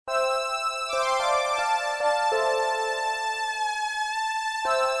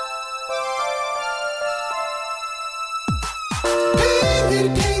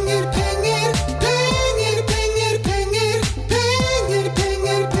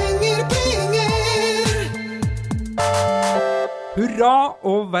Hurra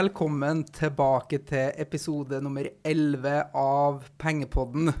og velkommen tilbake til episode nummer 11 av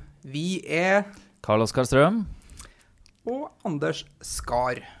Pengepodden. Vi Karl Oskar Strøm og Anders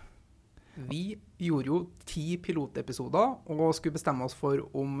Skar. Vi gjorde jo 10 pilotepisoder og skulle bestemme oss for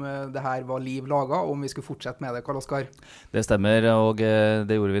om det her var liv laget, og om vi skulle fortsette med det, Karl Oskar. Det stemmer, og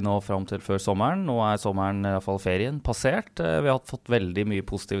det gjorde vi nå frem til før sommeren. Nå sommeren, I hvert fall ferien, passert. Vi har fått veldig mye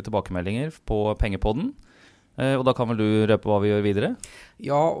positive tilbakemeldinger på Pengepodden. Og da kan vel du røpe hva vi gjør videre?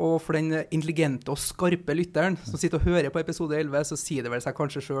 Ja, og for den intelligente og skarpe lytteren som sitter og hører på episode 11, så sier det vel seg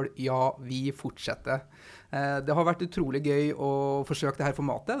kanskje selv, ja, vi fortsetter. Det har vært utrolig gøy å forsøke dette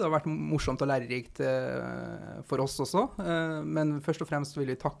formatet. Det har vært morsomt og lærerikt for oss også. Men først og fremst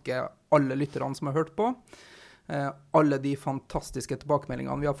vil vi takke alle lytterne som har hørt på. Alle de fantastiske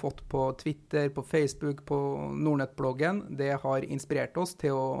tilbakemeldingene vi har fått på Twitter, på Facebook, på Nordnett-bloggen, det har inspirert oss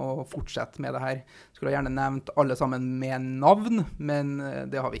til å fortsette med det her. Skulle gjerne nevnt alle sammen med navn, men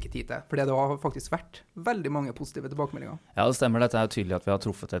det har vi ikke tid til. For det har faktisk vært veldig mange positive tilbakemeldinger. Ja, det stemmer. Dette jo tydelig at vi har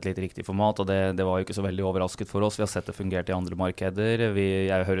truffet et litt riktig format, og det var jo ikke så veldig overrasket for oss. Vi har sett det fungert I andre markeder.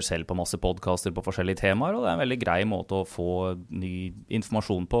 Jeg hører selv på masse podcaster på forskjellige temaer, og det en veldig grei måte å få ny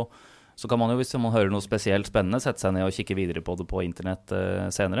informasjon på. Så kan man jo, hvis man hører noe spesielt spennende, sette seg ned og kikke videre på det på internett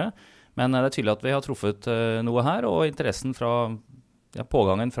senere. Men det tydelig at vi har truffet noe her, og interessen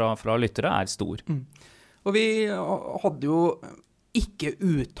pågangen fra lyttere stor. Og vi hadde jo ikke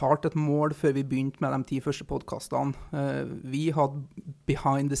uttalt et mål før vi begynte med de 10 første podcastene. Vi hadde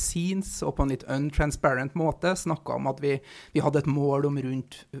behind the scenes og på en litt untransparent måte snakket om at vi hadde et mål om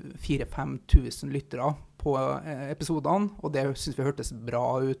rundt 4-5 tusen lyttere på episodene, og det synes vi hørtes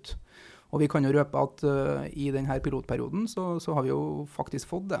bra ut. Og vi kan jo røpe at I denne pilotperioden så har vi jo faktisk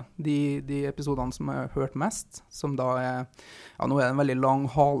fått det. De episodene som har hørt mest, som da nå det en veldig lang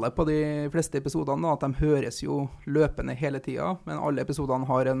hale på de fleste episodene, da, at de høres jo løpende hele tiden, men alle episodene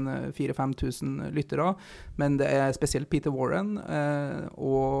har en 4-5 tusen lyttere, men det spesielt Peter Warren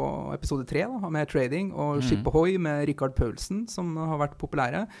og episode 3 da, med trading, og Ship Ahoy med Rikard Paulsen, som har vært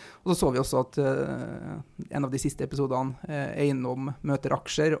populære. Og så vi også at en av de siste episodene, eiendom møter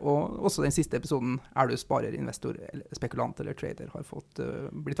aksjer, og også den siste episoden, du sparer, investor, spekulant eller trader, har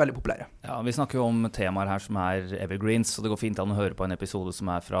blitt veldig populære. Ja, vi snakker jo om temaer her som evergreens, så det går fint an å høre på en episode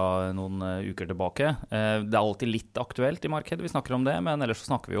som fra noen uker tilbake. Det alltid litt aktuelt I markedet, vi snakker om det, men ellers så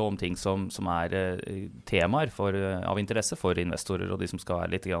snakker vi jo om ting som temaer av interesse for investorer og de som skal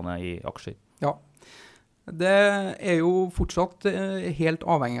litt grann I aksjer. Ja. Det jo fortsatt helt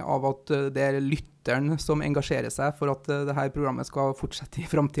avhengig av at det lytteren som engasjerer seg for at dette programmet skal fortsette I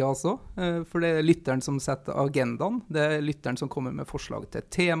fremtiden også. For det lytteren som setter agendaen, det lytteren som kommer med forslag til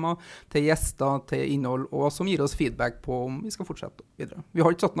tema, til gjester, til innhold, og som gir oss feedback på om vi skal fortsette videre. Vi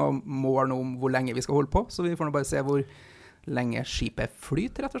har ikke satt noe mål om hvor lenge vi skal holde på, så vi får nå bare se hvor lenge skipet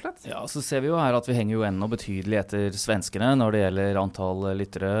flyter, rett og slett. Ja, så ser vi jo her at vi henger jo enda betydelig etter svenskene når det gjelder antall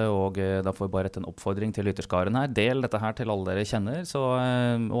lyttere, og da får vi bare rette en oppfordring til lytterskaren her. Del dette her til alle dere kjenner, så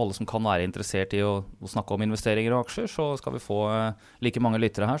og alle som kan være interessert I å snakke om investeringer og aksjer, så skal vi få like mange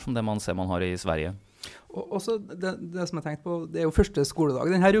lyttere her som det man ser man har I Sverige. Og også det som jeg tenkte på, det jo første skoledag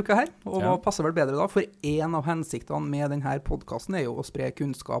denne uka her, og hva passer vel bedre da? For en av hensiktene med denne podcasten jo å spre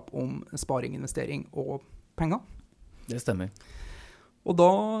kunnskap om sparing, investering og penger. Det stemmer. Og da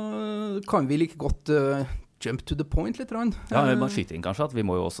kan vi like godt jump to the point litt. Ja, man skyter inn kanskje at vi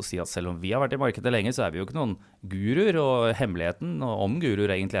må jo også si at selv om vi har vært I markedet lenge, så vi jo ikke noen guruer, og hemmeligheten om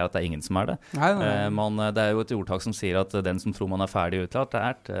guruer egentlig at det ingen som det. Nei. Det jo et ordtak som sier at den som tror man ferdig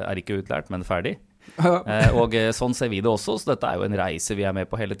utlært, ikke utlært, men ferdig. Og sånn ser vi det også, så dette jo en reise vi med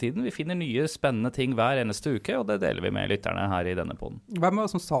på hele tiden. Vi finner nye spennende ting hver eneste uke, og det deler vi med lytterne her I denne podden. Hvem var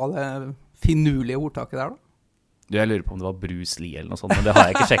det som sa det finurlige ordtaket der da? Jeg lurer på om det var Bruce Lee eller noe sånt, men det har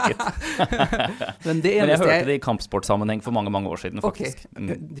jeg ikke sjekket. Men jeg hørte det I kampsportsammenheng for mange år siden, faktisk.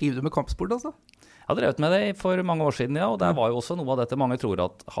 Ok, driver du med kampsport altså? Jeg har drevet med det for mange år siden, ja, og det var jo også noe av dette. Mange tror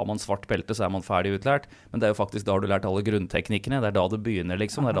at har man svart belte, så man ferdig utlært, men det jo faktisk da har du lært alle grunnteknikkene, det da det begynner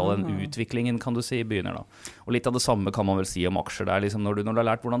liksom, det da den utviklingen, kan du si, begynner da. Og litt av det samme kan man vel si om aksjer, det liksom når du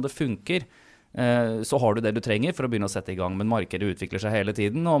har lært hvordan det funker, så har du det du trenger for å begynne å sette I gang, men markedet utvikler seg hele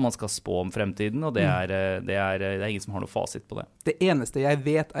tiden, og man skal spå om fremtiden, og det er ingen som har noe fasit på det. Det eneste jeg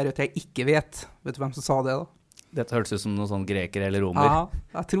vet at jeg ikke vet. Vet du hvem som sa det da? Dette hørtes ut som noen sånn greker eller romer. Ja,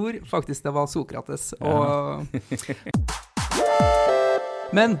 jeg tror faktisk det var Sokrates. Og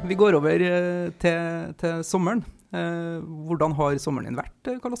men vi går over til sommeren. Hvordan har sommeren din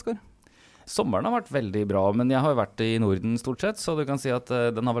vært, Karl Oskar? Sommeren har vært veldig bra, men jeg har jo vært i Norden stort sett, så du kan si at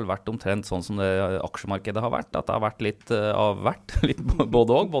den har vel vært omtrent sånn som det aksjemarkedet har vært, at det har vært litt av hvert, litt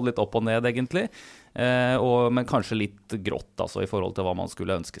både og, både litt opp og ned egentlig, men kanskje litt grått altså, i forhold til hva man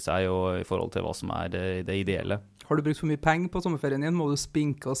skulle ønske seg, og i forhold til hva som det ideelle. Har du brukt for mye penger på sommerferien din? Må du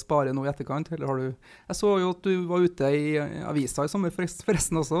spinke og spare noe i etterkant? Eller har du... Jeg så jo at du var ute i avisa i sommer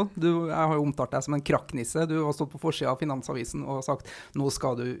forresten også. Jeg har jo omtalt deg som en krakknisse. Du har stått på forsiden av Finansavisen og sagt, nå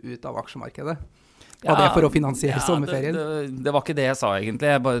skal du ut av aksjemarkedet. Var det for å finansiere sommerferien? Det var ikke det jeg sa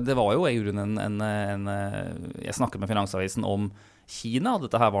egentlig. Det var jo i grunnen jeg snakket med Finansavisen om Kina.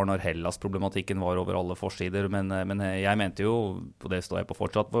 Dette her var når Hellas-problematikken var over alle forsider, men jeg mente jo, på det står jeg på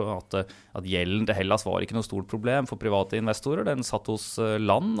fortsatt, at gjelden til Hellas var ikke noe stort problem for private investorer. Den satt hos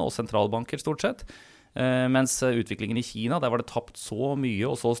land og sentralbanker stort sett. Mens utviklingen i Kina, der var det tapt så mye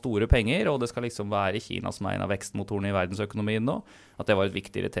og så store penger, og det skal liksom være Kina som en av vekstmotorene i verdensøkonomien nå, at det var et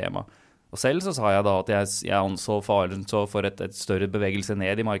viktigere tema. Og selv så sa jeg da at jeg anså faren for et større bevegelse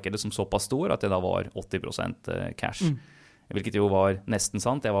ned i markedet som såpass stor, at det da var 80% cash. Hvilket jo var nesten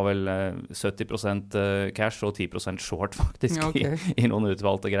sant. Jeg var vel 70% cash og 10% short faktisk i noen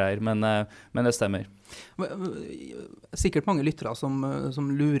utvalgte greier, men det stemmer. Sikkert mange lyttere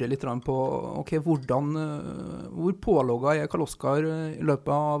som lurer litt på hvor pålogget Karl Oskar i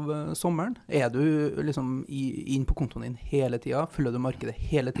løpet av sommeren? Er du liksom inn på kontoen din hele tiden? Følger du markedet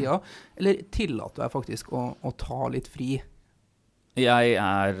hele tiden? Eller tillater du faktisk å ta litt fri? Jeg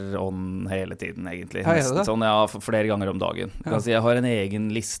on hele tiden, egentlig. Nesten sånn, flere ganger om dagen. Jeg har en egen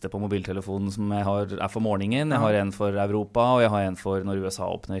liste på mobiltelefonen som er for morgenen. Jeg har en for Europa, og jeg har en for når USA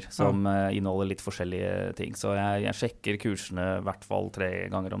åpner, som inneholder litt forskjellige ting. Så jeg sjekker kursene i hvert fall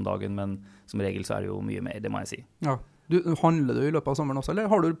 3 ganger om dagen, men som regel så det jo mye mer, det må jeg si. Ja. Handler du i løpet av sommeren også, eller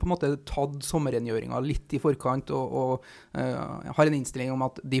har du på en måte tatt sommerrengjøringen litt i forkant og har en innstilling om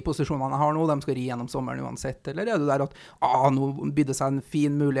at de posisjonene jeg har nå, de skal ri gjennom sommeren uansett, eller er du der at nå bydde seg en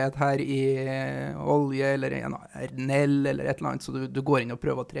fin mulighet her i olje eller en RNL eller et eller annet, så du går inn og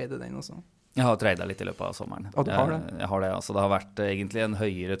prøver å trade den også? Jeg har tradet litt i løpet av sommeren. Du har det? Jeg har det, altså. Det har vært egentlig en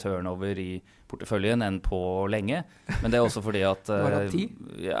høyere turnover i porteføljen enn på lenge, men det også fordi at... Var det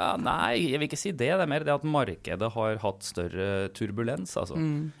 10? Nei, jeg vil ikke si det. Det mer det at markedet har hatt større turbulens, altså.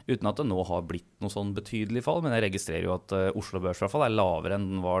 Uten at det nå har blitt noe sånn betydelig fall, men jeg registrerer jo at Oslo Børs i hvert fall lavere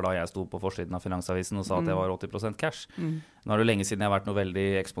enn den var da jeg stod på forsiden av Finansavisen og sa at jeg var 80% cash. Nå det lenge siden jeg har vært noe veldig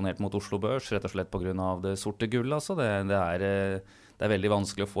eksponert mot Oslo Børs, rett og slett på grunn av det sorte gull, altså. Det veldig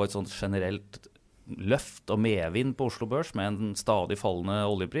vanskelig å få et sånt generelt løft og medvind på Oslo Børs med en stadig fallende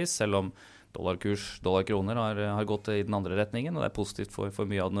oljepris, selv om dollar-kroner har gått i den andre retningen, og det positivt for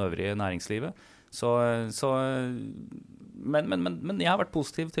mye av den øvrige næringslivet. Men jeg har vært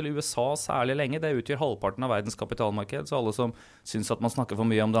positiv til USA særlig lenge. Det utgjør halvparten av verdens kapitalmarked, så alle som synes at man snakker for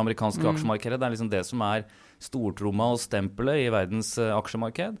mye om det amerikanske aksjemarkedet, det liksom det som stortromma og stempelet i verdens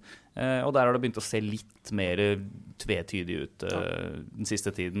aksjemarked. Og der har det begynt å se litt mer tvetydig ut den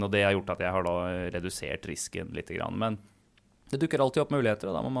siste tiden, og det har gjort at jeg har da redusert risken litt grann. Men det dukker alltid opp muligheter,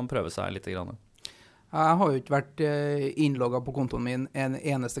 og da må man prøve seg litt grann. Jeg har jo ikke vært innlogget på kontoen min en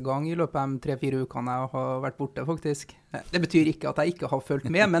eneste gang i løpet av 3-4 ukene jeg har vært borte, faktisk. Det betyr ikke at jeg ikke har følt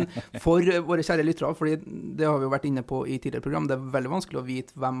med, men for våre kjære lyttere, fordi det har vi jo vært inne på i tidligere program, det veldig vanskelig å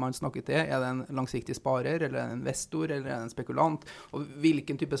vite hvem man snakker til. Er det en langsiktig sparer, eller en investor, eller en spekulant? Og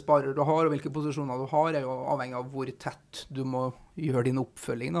hvilken type sparer du har, og hvilke posisjoner du har, er jo avhengig av hvor tett du må gjøre din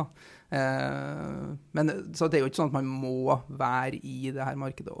oppfølging, da. Men så det er jo ikke sånn at man må være i det her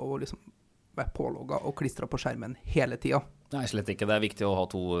markedet og liksom være pålogget og klistret på skjermen hele tiden. Nei, slett ikke. Det viktig å ha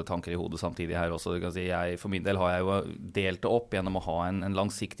 2 tanker i hodet samtidig her også. Du kan si, for min del har jeg jo delt det opp gjennom å ha en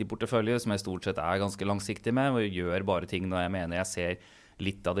langsiktig portefølje, som jeg stort sett ganske langsiktig med, og gjør bare ting når jeg mener jeg ser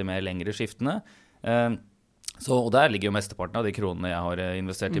litt av de mer lengre skiftene. Og der ligger jo mesteparten av de kronene jeg har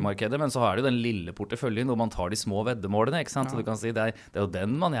investert i markedet, men så det jo den lille porteføljen hvor man tar de små veddemålene, ikke sant? Så du kan si, det jo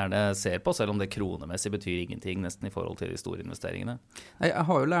den man gjerne ser på, selv om det kronemessig betyr ingenting nesten i forhold til de store investeringene. Jeg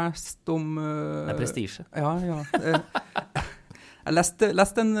har jo lest om... Det prestisje. Ja. Jeg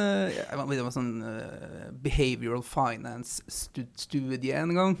leste en sånn behavioral finance-studie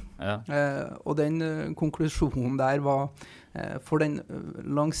en gang, og den konklusjonen der var for den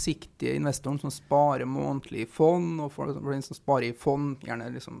langsiktige investoren som sparer månedlig i fond, og for den som sparer i fond, gjerne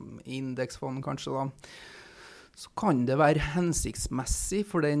liksom indeksfond kanskje da, så kan det være hensiktsmessig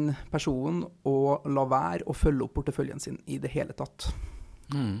for den personen å la være å følge opp porteføljen sin i det hele tatt.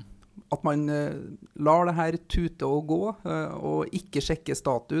 At man lar det her tute og gå, og ikke sjekke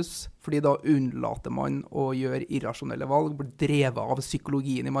status, fordi da unnlater man å gjøre irrasjonelle valg, blir drevet av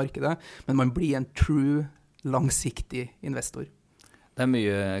psykologien i markedet, men man blir en true langsiktig investor. Det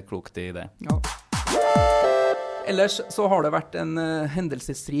mye klokt i det. Ja. Ellers så har det vært en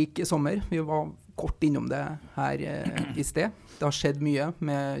hendelsesrik sommer. Vi var kort innom det her i sted. Det har skjedd mye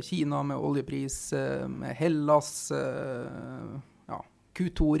med Kina, med oljepris, med Hellas,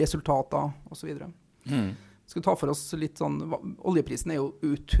 Q2-resultater og så videre. Skal ta for oss litt sånn, oljeprisen er jo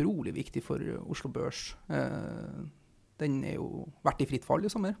utrolig viktig for Oslo Børs. Den er jo vært i fritt fall i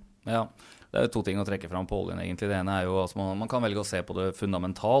sommer. Ja, det er jo to ting å trekke fram på oljen egentlig. Det ene er jo at man kan velge å se på det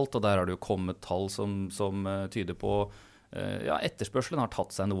fundamentalt, og der har det jo kommet tall som tyder på etterspørselen har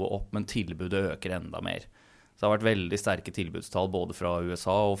tatt seg noe opp, men tilbudet øker enda mer. Så det har vært veldig sterke tilbudstall både fra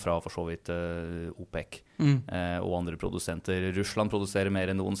USA og fra for så vidt OPEC og andre produsenter. Russland produserer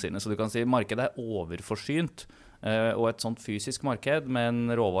mer enn noensinne, så du kan si markedet er overforsynt. Og et sånt fysisk marked med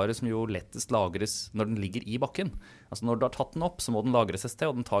en råvare som jo lettest lagres når den ligger i bakken. Altså når du har tatt den opp, så må den lagres et sted,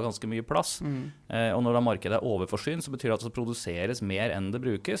 og den tar ganske mye plass. Og når da markedet er overforsynt, så betyr det at det produseres mer enn det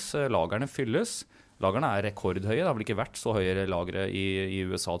brukes. Lagerne fylles. Lagerne er rekordhøye. Det har vel ikke vært så høye lagre i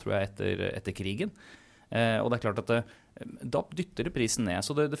USA, tror jeg, etter krigen. Og det er klart at da dytter det prisen ned.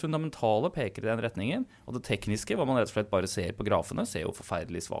 Så det fundamentale peker i den retningen, og det tekniske, hva man rett og slett bare ser på grafene, ser jo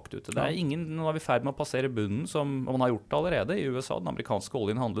forferdelig svagt ut. Nå er vi i ferd med å passere bunnen, som man har gjort det allerede i USA. Den amerikanske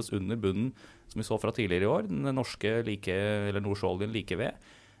oljen handles under bunnen, som vi så fra tidligere i år. Den norske nordsjøoljen like ved.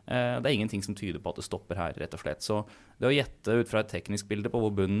 Det er ingenting som tyder på at det stopper her, rett og slett. Så det å gjette ut fra et teknisk bilde på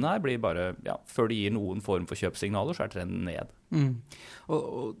hvor bunnen er, blir bare, før det gir noen form for kjøpsignaler, så er trenden ned.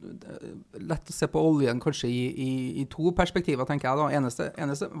 Og lett å se på oljen kanskje i to perspektiver, tenker jeg da.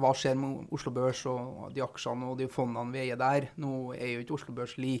 Eneste, hva skjer med Oslo Børs og de aksjene og de fondene vi eier der? Nå er jo ikke Oslo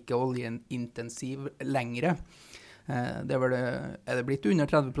Børs like oljeintensiv lengre. Er det blitt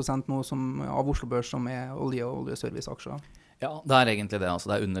under 30% nå av Oslo Børs som er olje- og oljeserviceaksjer? Ja, det er egentlig det.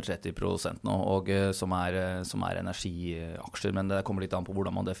 Altså det er under 30% nå, og som er energiaksjer, men det kommer litt an på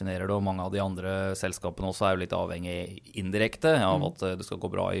hvordan man definerer det, og mange av de andre selskapene også er jo litt avhengig indirekte av at det skal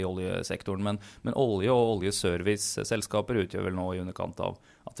gå bra i oljesektoren, men olje- og oljeservice-selskaper utgjør vel nå i underkant av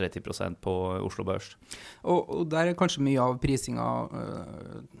 30% på Oslo Børs. Og der er kanskje mye av prisinga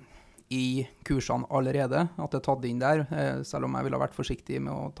i kursene allerede, at det er tatt inn der, selv om jeg ville ha vært forsiktig med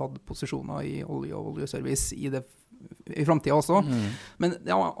å ta posisjoner i olje- og oljeservice i fremtiden også. Men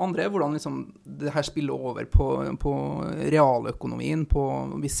det andre er hvordan liksom, det her spiller over på realøkonomien.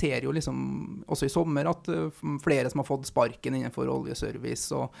 Vi ser jo liksom, også i sommer at flere som har fått sparken innenfor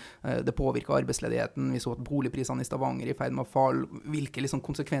oljeservice, og det påvirker arbeidsledigheten. Vi så at boligprisene i Stavanger i ferd med å falle. Hvilke liksom,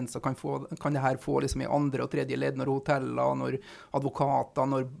 konsekvenser kan det her få liksom, i andre og tredje ledd, når hoteller, når advokater,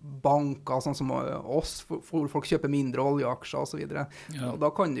 når banker, sånn som oss, folk kjøper mindre oljeaksjer og så videre. Ja. Og da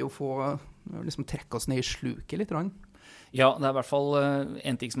kan det jo få liksom trekke oss ned i sluket litt. Ja, det er i hvert fall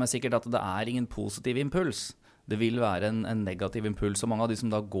en ting som er sikkert, at det er ingen positiv impuls. Det vil være en negativ impuls, og mange av de som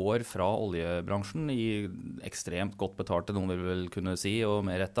da går fra oljebransjen i ekstremt godt betalte, noen vil vel kunne si, og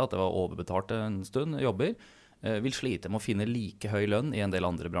med rette at det var overbetalte en stund, jobber, vil slite med å finne like høy lønn i en del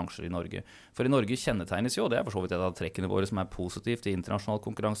andre bransjer i Norge. For i Norge kjennetegnes jo, det er for så vidt et av trekkene våre som er positivt i internasjonal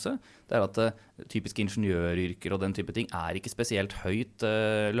konkurranse, det er at typiske ingeniøryrker og den type ting er ikke spesielt høyt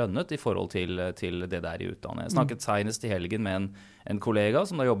lønnet i forhold til det der i utdannet. Jeg snakket senest i helgen med en kollega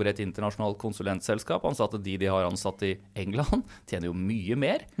som da jobber i et internasjonalt konsulentselskap. Han sa at de har ansatt i England tjener jo mye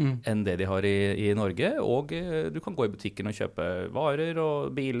mer enn det de har i Norge, og du kan gå i butikken og kjøpe varer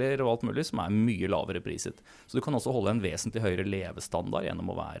og biler og alt mulig som er mye lavere priset. Så du kan også holde en vesentlig høyere levestandard gjennom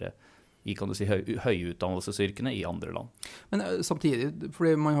å være i, kan du si, høyutdannelsesyrkene i andre land. Men samtidig,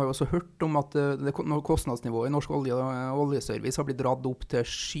 fordi man har jo også hørt om at når kostnadsnivået i norsk olje- og oljeservice har blitt dratt opp til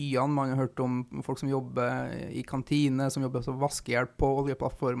skyene, man har hørt om folk som jobber i kantine, som jobber som vaskehjelp på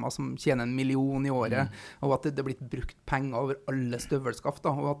oljeplattformer, som tjener 1 million i året, og at det er blitt brukt penger over alle støvelskaft,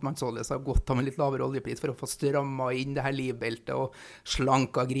 og at man således har gått av med litt lavere oljepris for å få strammet inn det her livbeltet og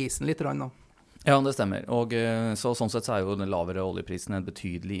slanka grisen litt da. Ja, det stemmer. Og sånn sett så er jo den lavere oljeprisen en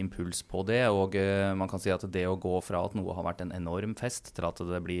betydelig impuls på det, og man kan si at det å gå fra at noe har vært en enorm fest til at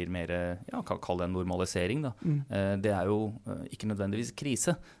det blir mer, kan kalle det en normalisering da, det er jo ikke nødvendigvis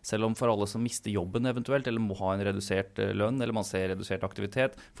krise, selv om for alle som mister jobben eventuelt, eller må ha en redusert lønn, eller man ser redusert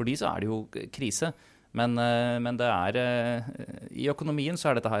aktivitet, for de så er det jo krise. Men det er, i økonomien så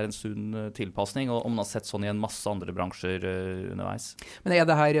er dette her en sunn tilpasning, og man har sett sånn i en masse andre bransjer underveis. Men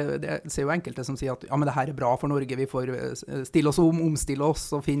det ser jo enkelte som sier at ja, men det her er bra for Norge, vi får stille oss omstille oss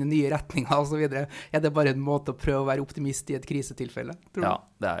og finne nye retninger og så videre. Er det bare en måte å prøve å være optimist i et krisetilfelle, tror du? Ja,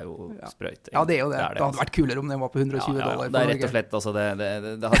 det er jo sprøyt. Ja, det er jo det. Det hadde vært kulere om det var på $120 Ja, det er rett og slett, altså,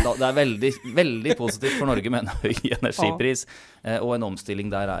 det er veldig, veldig positivt for Norge med en høy energipris, og en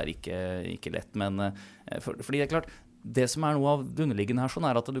omstilling der er ikke lett, men fordi det er klart, det som noe av det underliggende her sånn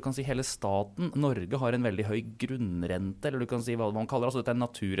at du kan si hele staten, Norge har en veldig høy grunnrente, eller du kan si hva man kaller, altså dette en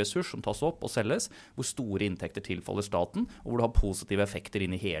naturressurs som tas opp og selges, hvor store inntekter tilfaller staten, og hvor du har positive effekter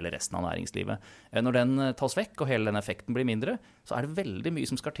inn i hele resten av næringslivet. Når den tas vekk, og hele den effekten blir mindre, så det veldig mye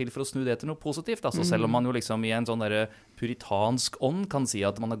som skal til for å snu det til noe positivt. Altså, selv om man jo liksom i en sånn der puritansk ånd kan si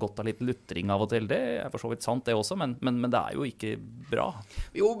at man har godt av litt luttring av og til, det for så vidt sant det også, men det jo ikke bra.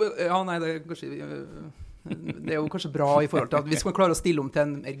 Jo, ja, nei, det kanskje... Det jo kanskje bra i forhold til at hvis man klarer å stille om til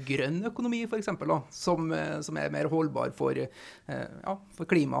en mer grønn økonomi, for eksempel, da, som mer holdbar for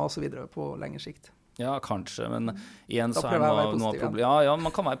klima og så videre på lengre sikt. Ja, kanskje, men igjen så noe problem. Ja,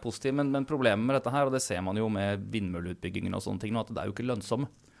 man kan være positiv, men problemet med dette her, og det ser man jo med vindmølleutbyggingen og sånne ting, at det jo ikke lønnsomme.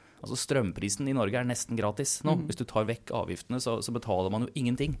 Altså strømprisen i Norge nesten gratis nå. Hvis du tar vekk avgiftene, så betaler man jo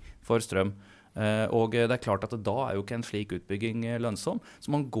ingenting for strøm. Og det klart at da jo ikke en slik utbygging lønnsom,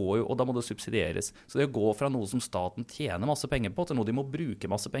 så man går jo, og da må det subsidieres. Så det å gå fra noe som staten tjener masse penger på, til noe de må bruke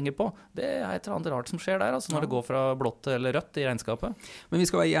masse penger på, det et eller annet rart som skjer der, altså når det går fra blått eller rødt i regnskapet. Men vi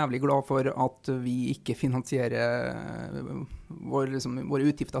skal være jævlig glad for at vi ikke finansierer våre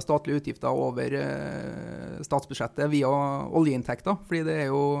utgifter, statlige utgifter over statsbudsjettet via oljeinntekter, fordi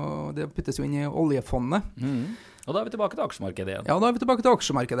det puttes jo inn i oljefondet. Og da vi tilbake til aksjemarkedet igjen. Ja, da vi tilbake til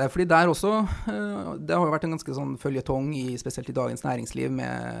aksjemarkedet, fordi der også, det har jo vært en ganske sånn føljetong spesielt i Dagens Næringsliv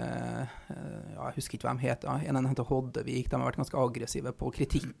med, jeg husker ikke hvem heter, en heter Hoddevik, de har vært ganske aggressive på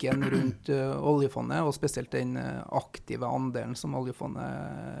kritikken rundt oljefondet, og spesielt den aktive andelen som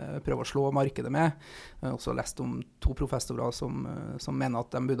oljefondet prøver å slå markedet med. Jeg har også lest om 2 professorer som mener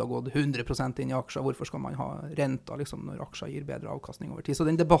at de burde ha gått 100% inn i aksjer. Hvorfor skal man ha renter liksom, når aksjer gir bedre avkastning over tid? Så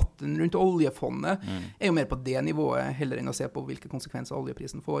den debatten rundt oljefondet jo mer på det nivået, heller enn å se på hvilke konsekvenser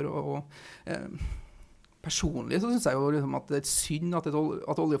oljeprisen får. Personlig så synes jeg jo liksom at det synd at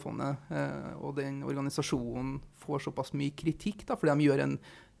oljefondet og den organisasjonen får såpass mye kritikk, da, fordi de gjør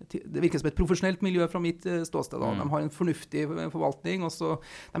det virker som et profesjonelt miljø fra mitt ståsted. Da. De har en fornuftig forvaltning, og så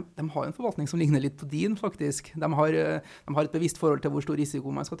de har en forvaltning som ligner litt på din, faktisk. De har et bevisst forhold til hvor stor risiko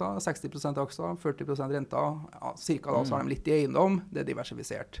man skal ta. 60% aksjer, 40% renter, cirka da, så har de litt i eiendom, det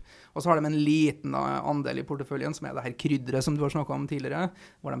diversifisert. Og så har de en liten andel i porteføljen, som det her krydderet som du har snakket om tidligere,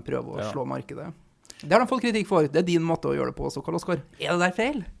 hvor de prøver å slå markedet. Det har de fått kritikk for. Det din måte å gjøre det på også, Karl Oskar. Det der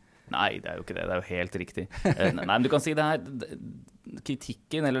feil? Nei, det jo ikke det. Det jo helt riktig. Nei, men du kan si det her,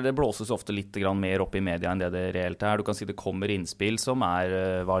 kritikken, eller det blåses ofte litt mer opp i media enn det reelt Du kan si det kommer innspill som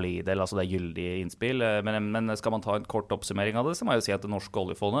valide, altså det gyldige innspill, men skal man ta en kort oppsummering av det, så må jeg jo si at det norske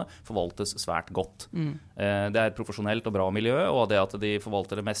oljefondet forvaltes svært godt. Det et profesjonelt og bra miljø, og det at de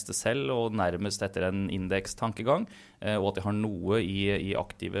forvalter det meste selv, og nærmest etter en indekstankegang, og at de har noe i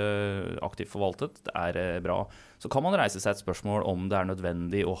aktivt forvaltet, det bra. Så kan man reise seg et spørsmål om det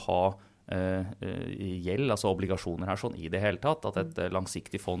nødvendig å ha gjeld, altså obligasjoner her sånn i det hele tatt, at et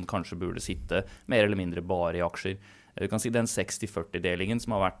langsiktig fond kanskje burde sitte mer eller mindre bare i aksjer. Du kan si den 60-40-delingen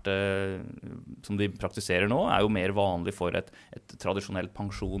som har vært, som de praktiserer nå, jo mer vanlig for et tradisjonelt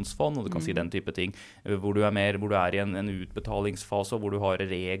pensjonsfond, og du kan si den type ting, hvor du i en utbetalingsfase, og hvor du har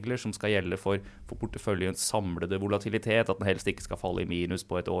regler som skal gjelde for porteføljens samlede volatilitet, at den helst ikke skal falle i minus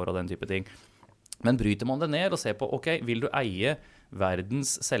på et år og den type ting. Men bryter man det ned og ser på, ok, vil du eie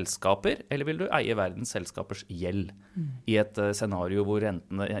verdens selskaper, eller vil du eie verdens selskapers gjeld i et scenario hvor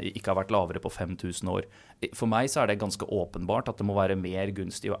rentene ikke har vært lavere på 5000 år? For meg så det ganske åpenbart at det må være mer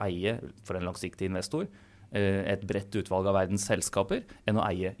gunstig å eie for en langsiktig investor et bredt utvalg av verdens selskaper enn å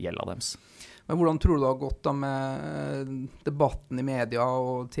eie gjelda deres. Men hvordan tror du det har gått da med debatten i media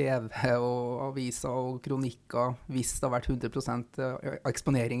og TV og aviser og kronikker hvis det har vært 100%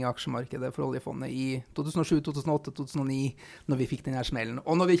 eksponering i aksjemarkedet for oljefondet i 2007, 2008, 2009 når vi fikk denne smellen?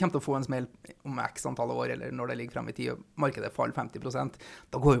 Og når vi kommer til å få en smell om x antall år, eller når det ligger frem i tid, og markedet faller 50%,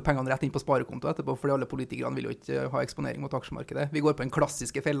 da går jo pengene rett inn på sparekonto etterpå, fordi alle politikerne vil jo ikke ha eksponering mot aksjemarkedet. Vi går på den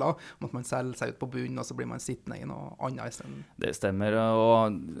klassiske fella om at man selger seg ut på bunnen, og så blir man sittende i noe annet i stedet. Det stemmer,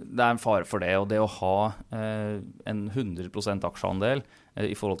 og det en fare for det. Og det å ha en 100% aksjeandel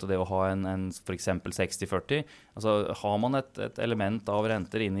i forhold til det å ha en for eksempel 60-40, altså har man et element av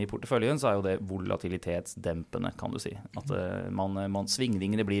renter inne i porteføljen, så jo det volatilitetsdempende, kan du si. At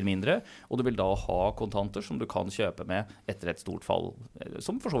svingningene blir mindre, og du vil da ha kontanter som du kan kjøpe med etter et stort fall,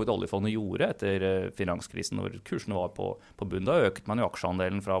 som for så vidt oljefondet gjorde etter finanskrisen, når kursene var på bunn. Da økte man jo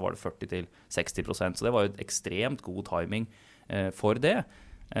aksjeandelen fra 40 til 60%, så det var jo et ekstremt god timing for det.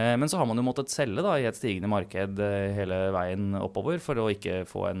 Men så har man jo måttet selge da, i et stigende marked hele veien oppover for å ikke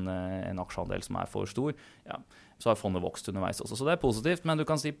få en aksjeandel som for stor. Ja, så har fondet vokst underveis også, så det positivt. Men du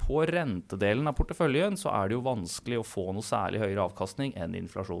kan si på rentedelen av porteføljen så det jo vanskelig å få noe særlig høyere avkastning enn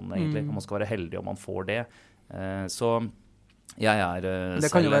inflasjonen egentlig. Man skal være heldig om man får det. Så jeg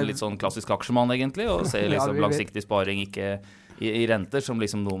selv en litt sånn klassisk aksjemann egentlig, og ser liksom langsiktig sparing ikke i renter som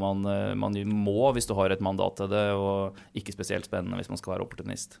liksom noe man må hvis du har et mandat til det, og ikke spesielt spennende hvis man skal være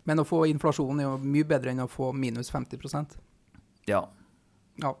opportunist. Men å få inflasjon jo mye bedre enn å få minus 50%. Ja.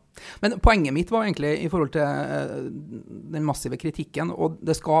 Ja. Men poenget mitt var egentlig i forhold til den massive kritikken, og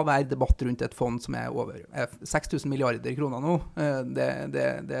det skal være debatt rundt et fond som over 6 000 milliarder kroner nå. Det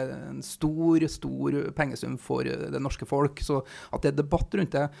er en stor pengesum for det norske folk, så at det er debatt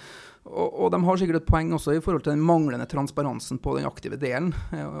rundt det. Og de har sikkert et poeng også i forhold til den manglende transparensen på den aktive delen.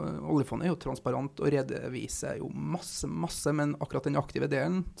 Oljefondet er jo transparent og redeviser jo masse, men akkurat den aktive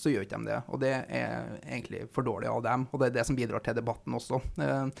delen så gjør ikke de det, og det er egentlig for dårlig av dem, og det er det som bidrar til debatten også.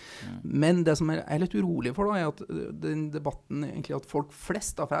 Men det som jeg er litt urolig for da, er at den debatten egentlig at folk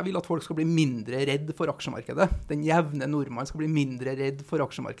flest, for jeg vil at folk skal bli mindre redd for aksjemarkedet. Den jevne nordmann skal bli mindre redd for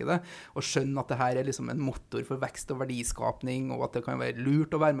aksjemarkedet, og skjønne at det her er liksom en motor for vekst og verdiskapning, og at det kan være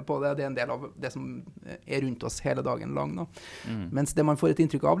lurt å være med på det. Det er en del av det som er rundt oss hele dagen lang. Mens det man får et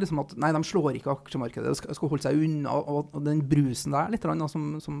inntrykk av, liksom at nei, de slår ikke aksjemarkedet, de skal holde seg unna, og den brusen der litt,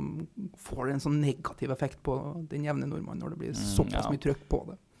 som får en sånn negativ effekt på den jevne nordmann når det blir såpass mye trykk på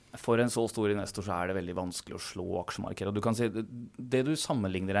det. For en så stor investor så det veldig vanskelig å slå aksjemarkedet. Og du kan si, det du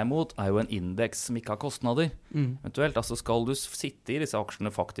sammenligner deg mot jo en indeks som ikke har kostnader. Eventuelt, altså skal du sitte i disse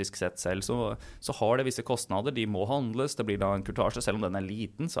aksjene faktisk sett selv, så har det visse kostnader. De må handles, det blir da en kurtasje. Selv om den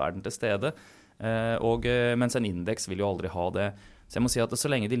liten, så den til stede. Mens en indeks vil jo aldri ha det. Så jeg må si at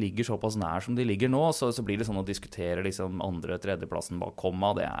så lenge de ligger såpass nær som de ligger nå, så blir det sånn å diskutere liksom andre, tredjeplassen bak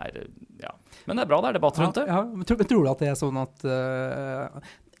komma. Det ja. Men det bra, det debatt rundt det. Ja, tror du at det sånn at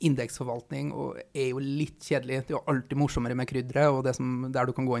indeksforvaltning jo litt kjedelig? Det jo alltid morsommere med kryddere, og det der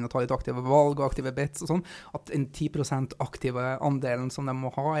du kan gå inn og ta litt aktive valg og aktive bets og sånn, at en 10% aktive andelen som de må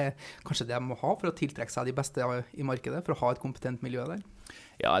ha, kanskje det de må ha for å tiltrekke seg de beste i markedet, for å ha et kompetent miljø der?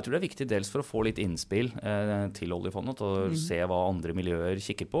 Ja, jeg tror det viktig dels for å få litt innspill til oljefondet, og se hva andre miljøer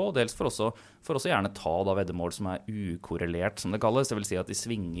kikker på, og dels for også gjerne ta da veddemål som ukorrelert, som det kalles. Det vil si at de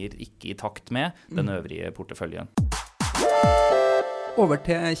svinger ikke i takt med den øvrige porteføljen. Over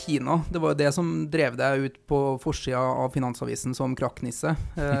til Kina. Det var jo det som drev deg ut på forsida av Finansavisen som krakknisse.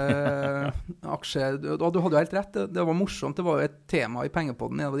 Og du hadde jo helt rett. Det var morsomt. Det var jo et tema i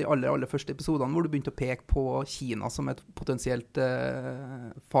Pengepodden, en av de aller første episodene, hvor du begynte å peke på Kina som et potensielt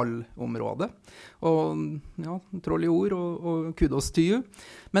fallområde. Og ja, troll i ord, og kudos til you.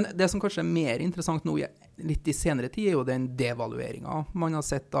 Men det som kanskje mer interessant nå litt i senere tid, jo den devalueringen man har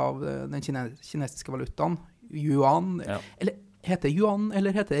sett av den kinesiske valutaen, yuan, eller heter yuan,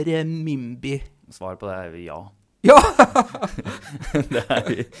 eller heter renminbi? Svaret på det ja. Ja!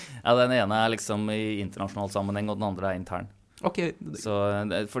 Den ene liksom i internasjonal sammenheng, og den andre intern. Okay. Så,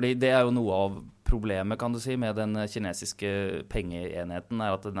 fordi det jo noe av problemet, kan du si, med den kinesiske pengeenheten,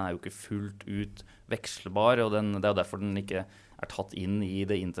 at den jo ikke fullt ut vekselbar, og det jo derfor den ikke tatt inn i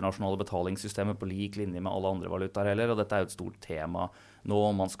det internasjonale betalingssystemet på lik linje med alle andre valutaer heller, og dette jo et stort tema nå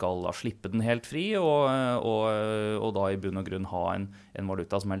om man skal da slippe den helt fri, og da i bunn og grunn ha en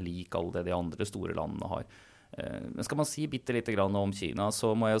valuta som lik alle det de andre store landene har. Men skal man si bitte lite grann om Kina,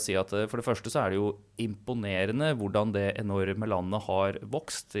 så må jeg jo si at for det første så det jo imponerende hvordan det enorme landet har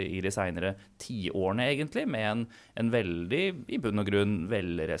vokst i de senere 10 årene egentlig, med en veldig, i bunn og grunn,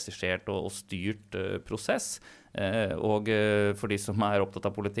 velregissert og styrt prosess. Og for de som opptatt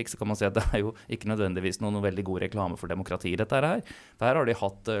av politikk, så kan man si at det jo ikke nødvendigvis noen veldig god reklame for demokrati dette her. For her har de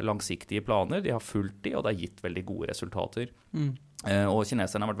hatt langsiktige planer, de har fulgt de, og det har gitt veldig gode resultater. Og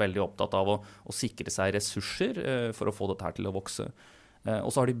kineserne har vært veldig opptatt av å sikre seg ressurser for å få dette her til å vokse.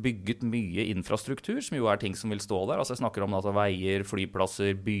 Og så har de bygget mye infrastruktur, som jo ting som vil stå der. Altså jeg snakker om veier,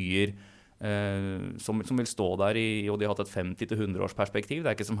 flyplasser, byer, som vil stå der og de har hatt et 50-100 års perspektiv.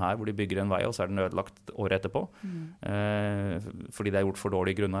 Det ikke som her hvor de bygger en vei og så den ødelagt året etterpå, fordi det gjort for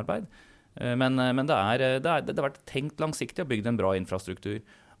dårlig grunnarbeid. Men det har vært tenkt langsiktig og bygd en bra infrastruktur.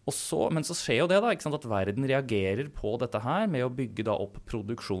 Men så skjer jo det da, ikke sant, at verden reagerer på dette her med å bygge da opp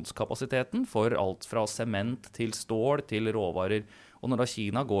produksjonskapasiteten for alt fra sement til stål til råvarer. Og når da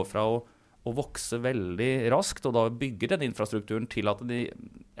Kina går fra å vokse veldig raskt, og da bygger den infrastrukturen til at de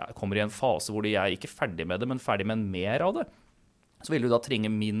kommer i en fase hvor de ikke ferdig med det, men ferdig med mer av det, så vil du da trenge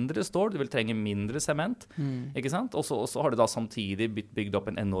mindre stål, du vil trenge mindre sement, ikke sant? Og så har det da samtidig bygd opp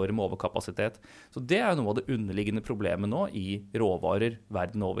en enorm overkapasitet. Så det jo noe av det underliggende problemet nå i råvarer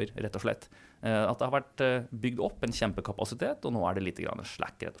verden over, rett og slett. At det har vært bygd opp en kjempekapasitet, og nå det litt grann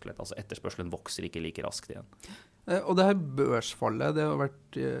slack, rett og slett. Altså etterspørselen vokser ikke like raskt igjen. Og det her børsfallet, det har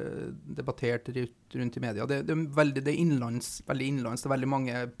vært debattert rundt i media. Det er veldig innenlands. Det er veldig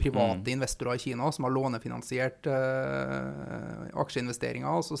mange private investorer i Kina som har lånefinansiert aksjeinvesteringer,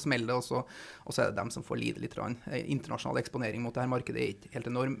 og så smeller det også, og så er det dem som får lide litt. Internasjonal eksponering mot dette markedet er ikke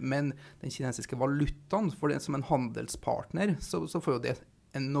helt enorm, men den kinesiske valutaen, for det som en handelspartner, så får jo det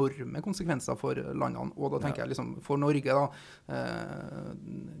enorme konsekvenser for landene, og da tenker jeg liksom, for Norge da,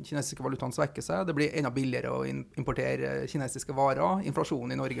 kinesiske valutaen svekker seg, det blir enda billigere å importere kinesiske varer,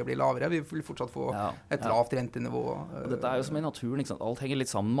 inflasjonen i Norge blir lavere, vi vil fortsatt få et lavt rentenivå. Og dette er jo som i naturen, ikke sant? Alt henger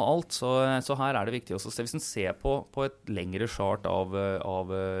litt sammen med alt, så her er det viktig også å se, hvis en ser på et lengre chart av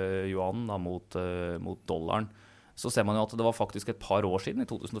yuan da, mot dollaren, så ser man jo at det var faktisk et par år siden, i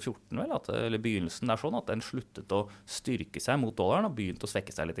 2014 vel, eller begynnelsen der sånn, at den sluttet å styrke seg mot dollaren og begynte å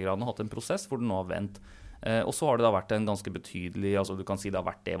svekke seg litt grann, og hatt en prosess hvor den nå har vendt. Og så har det da vært en ganske betydelig, altså du kan si det har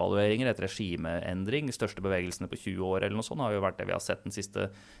vært devalueringer, et regimeendring, de største bevegelsene på 20 år eller noe sånt har jo vært det vi har sett den siste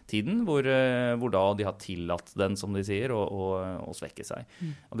tiden, hvor da de har tillatt den, som de sier, å svekke seg.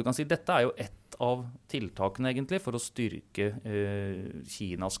 Og du kan si dette er jo et av tiltakene egentlig for å styrke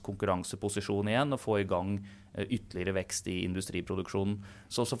Kinas konkurranseposisjon igjen og få i gang ytterligere vekst i industriproduksjonen.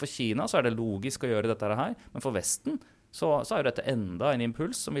 Så for Kina så er det logisk å gjøre dette her, men for Vesten så er dette enda en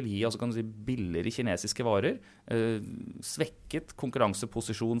impuls som vil gi altså kan du si, billigere kinesiske varer, svekket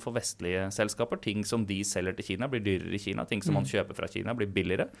konkurranseposisjon for vestlige selskaper, ting som de selger til Kina blir dyrere i Kina, ting som man kjøper fra Kina blir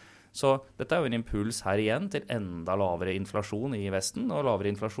billigere. Så dette er jo en impuls her igjen til enda lavere inflasjon i Vesten, og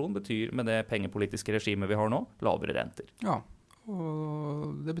lavere inflasjon betyr med det pengepolitiske regimet vi har nå, lavere renter. Ja,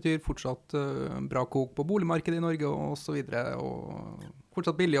 og det betyr fortsatt bra kok på boligmarkedet i Norge og så videre, og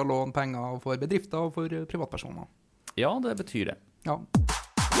fortsatt billig å låne penger for bedrifter og for privatpersoner. Ja, det betyr det. Ja.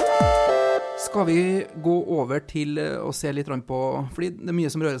 Skal vi gå over til å se litt på, fordi det er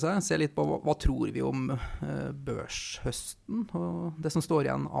mye som rører seg, se litt på hva tror vi om børshøsten og det som står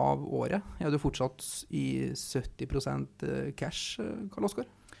igjen av året? Er du fortsatt i 70% cash, Karl Oskar?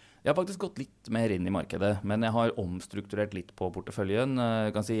 Jeg har faktisk gått litt mer inn i markedet, men jeg har omstrukturert litt på porteføljen.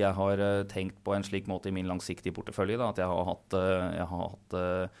 Jeg kan si jeg har tenkt på en slik måte i min langsiktige portefølje, da, at jeg har hatt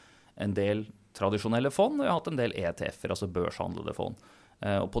en del tradisjonelle fond, og jeg har hatt en del ETF-er, altså børshandlede fond.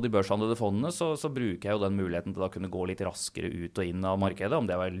 Og på de børshandlede fondene så bruker jeg jo den muligheten til å kunne gå litt raskere ut og inn av markedet, om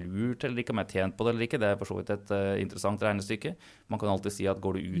det var lurt eller ikke, om jeg har tjent på det eller ikke, det er for så vidt et interessant regnestykke. Man kan alltid si at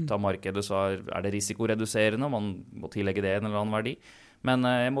går du ut av markedet så er det risikoreduserende, og man må tillegge det en eller annen verdi. Men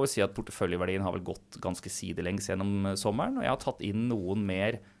jeg må jo si at porteføljeverdien har vel gått ganske sidelengs gjennom sommeren, og jeg har tatt inn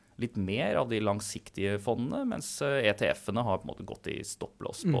litt mer av de langsiktige fondene, mens ETF-ene har på en måte gått i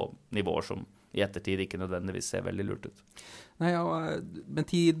stopplås på nivåer som i ettertid ikke nødvendigvis ser veldig lurt ut. Nei, ja, men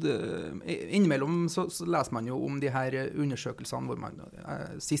innimellom så leser man jo om de her undersøkelsene hvor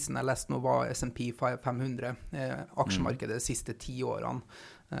sisten jeg leste nå var S&P 500, aksjemarkedet de siste 10 årene.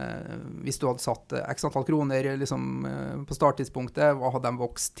 Hvis du hadde satt x antall kroner liksom, på starttidspunktet, hva hadde de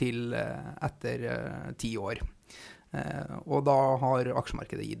vokst til etter 10 år? Og da har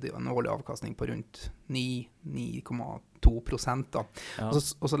aksjemarkedet gitt en årlig avkastning på rundt 9,2%. Da. Ja.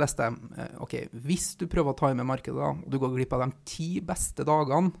 Og så leste jeg, ok, hvis du prøver å ta med markedet da, og du går glipp av de 10 beste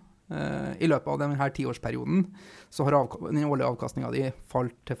dagene i løpet av denne 10-årsperioden, så har den årlige avkastningen din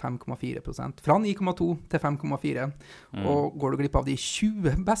falt til 5,4%. Fra 9,2 til 5,4. Og går du glipp av de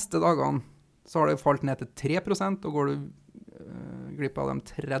 20 beste dagene, så har det falt ned til 3%, og går du glipp av de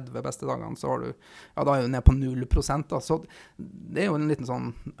 30 beste dagene, så har du, ja, da er du ned på 0%. Da. Så det er jo en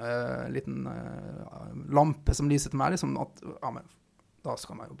liten lampe som lyser til meg, liksom at ja, men, da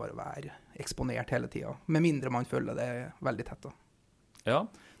skal man jo bare være eksponert hele tiden, med mindre man føler det veldig tett. Da. Ja,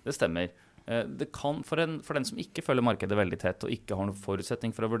 det stemmer. Det kan, for den som ikke følger markedet veldig tett og ikke har noen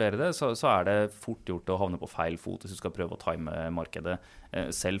forutsetning for å vurdere det, så er det fort gjort å havne på feil fot hvis du skal prøve å time markedet.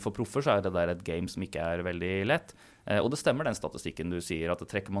 Selv for proffer så er det der et game som ikke er veldig lett. Og det stemmer den statistikken du sier, at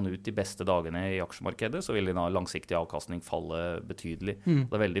trekker man ut de beste dagene i aksjemarkedet, så vil din langsiktig avkastning falle betydelig.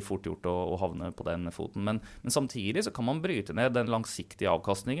 Det er veldig fort gjort å havne på den foten. Men samtidig så kan man bryte ned den langsiktige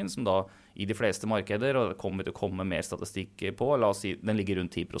avkastningen, som da i de fleste markeder, og det kommer til å komme mer statistikk på, la oss si, den ligger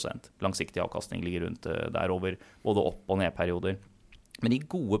rundt 10%. Langsiktig avkastning ligger rundt der over både opp- og nedperioder. Men i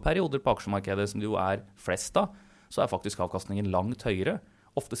gode perioder på aksjemarkedet, som det jo er flest av, så er faktisk avkastningen langt høyere.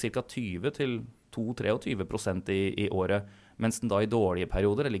 Ofte ca. 20-23% i året, mens den da i dårlige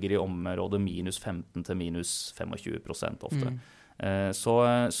perioder ligger i området minus 15 til minus 25% ofte.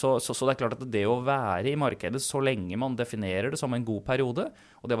 Så det klart at det å være i markedet så lenge man definerer det som en god periode,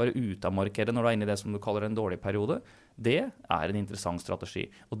 og det å være ute av markedet når du inne i det som du kaller en dårlig periode, det en interessant strategi.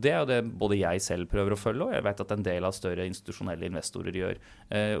 Og det jo det både jeg selv prøver å følge, og jeg vet at en del av større institusjonelle investorer gjør.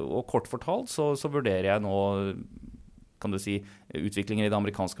 Og kort fortalt så vurderer jeg nå, kan du si, utviklingen i det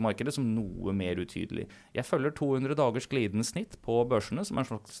amerikanske markedet som noe mer utydelig. Jeg følger 200 dagers glidende snitt på børsene, som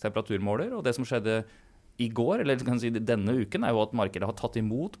en slags temperaturmåler, og det som skjedde i går, eller kan si denne uken, jo at markedet har tatt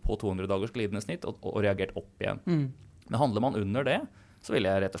imot på 200 dagers glidende snitt og reagert opp igjen. Men handler man under det, så vil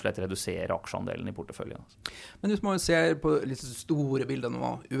jeg rett og slett redusere aksjeandelen i porteføljen. Men hvis man ser på litt store bilder nå,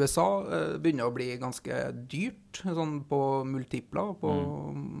 USA begynner å bli ganske dyrt, sånn på multipler, på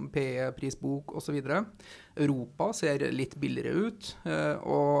PE, prisbok og så videre. Europa ser litt billigere ut,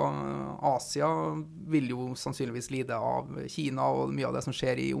 og Asia vil jo sannsynligvis lide av Kina og mye av det som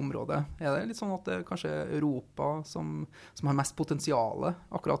skjer i området. Det litt sånn at det kanskje Europa som har mest potensiale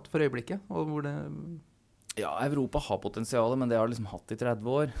akkurat for øyeblikket, og hvor det... Ja, Europa har potensialet, men det har liksom hatt i 30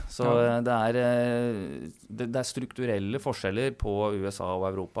 år. Så det strukturelle forskjeller på USA og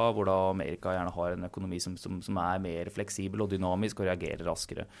Europa, hvor da Amerika gjerne har en økonomi som mer fleksibel og dynamisk og reagerer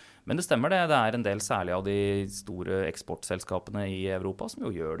raskere. Men det stemmer det en del særlig av de store eksportselskapene i Europa som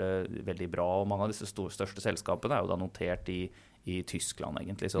jo gjør det veldig bra, og mange av disse største selskapene jo da notert i Tyskland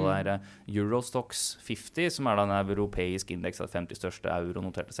egentlig. Så det Eurostoxx 50, som da en europeisk indeks av de 50 største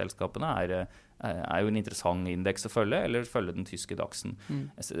euronoterte selskapene, jo en interessant indeks å følge, eller følge den tyske DAXen.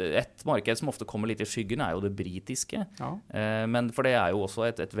 Et marked som ofte kommer litt i skyggen jo det britiske, men for det jo også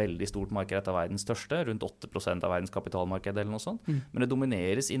et veldig stort marked, et av verdens største, rundt 8% av verdens kapitalmarked eller noe sånt, men det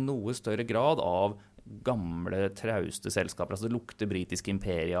domineres i noe større grad av gamle, trauste selskaper. Altså det lukter britisk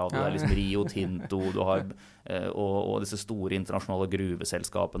imperia, det liksom Rio Tinto, du har og disse store internasjonale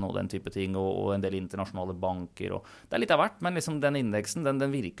gruveselskapene og den type ting, og en del internasjonale banker. Og det litt av hvert, men liksom den indeksen,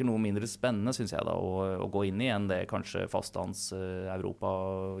 den virker noe mindre spennende, synes jeg da, å gå inn i enn det kanskje fastlands Europa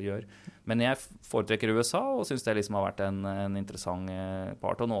gjør. Men jeg foretrekker USA, og synes det liksom har vært en interessant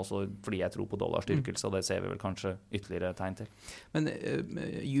part, og nå også fordi jeg tror på dollarstyrkelse, og det ser vi vel kanskje ytterligere tegn til. Men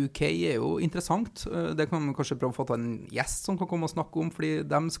UK jo interessant. Det kan man kanskje prøve å få til en gjest som kan komme og snakke om, fordi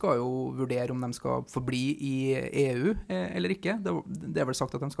de skal jo vurdere om de skal forbli i EU eller ikke. Det vel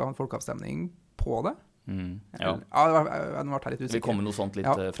sagt at de skal ha en folkeavstemning på det. Ja. Vi kommer noe sånt litt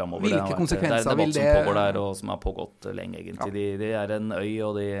fremover. Hvilke konsekvenser vil det? Det som pågår der, og som har pågått lenge egentlig. De en øy,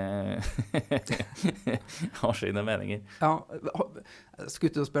 og de har sine meninger. Ja, jeg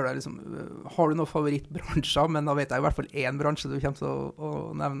skulle til å spørre deg, liksom, har du noen favorittbransjer? Men da vet jeg i hvert fall en bransje du kommer til å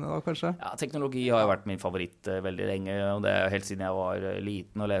nevne da, kanskje? Ja, teknologi har jo vært min favoritt veldig lenge, og det helt siden jeg var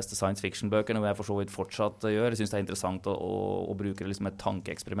liten og leste science fiction-bøker, noe jeg for så vidt fortsatt gjør. Jeg synes det interessant å bruke det liksom et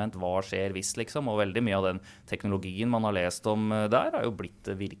tankeeksperiment. Hva skjer hvis, liksom? Og veldig mye av den teknologien man har lest om der har jo blitt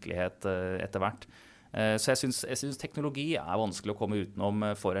virkelighet etter hvert. Så jeg synes teknologi vanskelig å komme utenom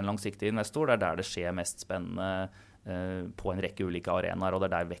for en langsiktig investor. Det der det skjer mest spennende på en rekke ulike arenaer, og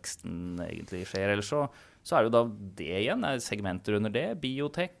det der veksten egentlig skjer. Ellers så det jo da det igjen, segmenter under det,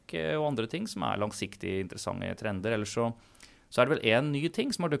 biotech og andre ting som langsiktig interessante trender. Ellers så det vel en ny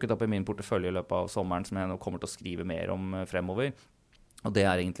ting som har dukket opp i min portefølje i løpet av sommeren, som jeg nå kommer til å skrive mer om fremover. Og det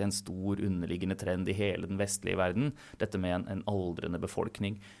egentlig en stor underliggende trend i hele den vestlige verden, dette med en aldrende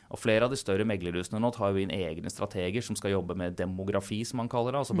befolkning. Og flere av de større meglerhusene nå tar jo inn egne strateger som skal jobbe med demografi, som man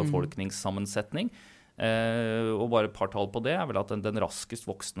kaller det, altså befolkningssammensetning. Og bare et par tall på det vel at den raskest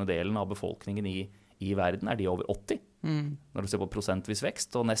voksende delen av befolkningen i verden de over 80, når du ser på prosentvis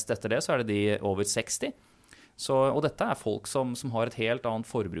vekst, og nest etter det så det de over 60. Og dette folk som har et helt annet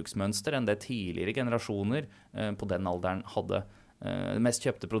forbruksmønster enn det tidligere generasjoner på den alderen hadde. De mest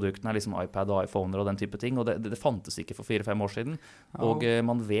kjøpte produktene liksom iPad og iPhoner og den type ting, og det fantes ikke for 4-5 år siden. Og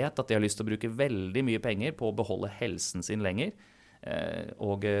man vet at de har lyst til å bruke veldig mye penger på å beholde helsen sin lenger.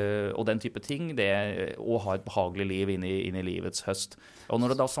 Og den type ting, det å ha et behagelig liv inn i livets høst. Og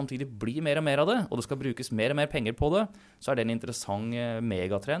når det da samtidig blir mer og mer av det, og det skal brukes mer og mer penger på det, så det en interessant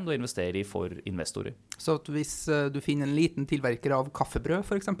megatrend å investere i for investorer. Så hvis du finner en liten tilverker av kaffebrød,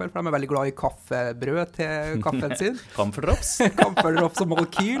 for eksempel, for de veldig glad i kaffebrød til kaffen sin. Kamferdrops. Kamferdrops og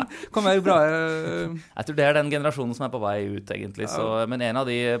molekyl kan være bra. Jeg tror det den generasjonen som på vei ut, egentlig. Men en av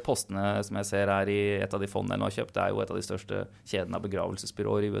de postene som jeg ser i et av de fondene jeg nå har kjøpt, det jo et av de største kjedene av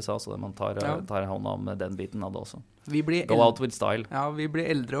begravelsesbyråer i USA, så man tar hånd om den biten av det også. Go out with style. Ja, vi blir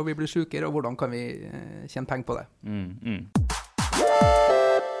eldre og vi blir sykere, og hvordan kan vi tjene penger på det?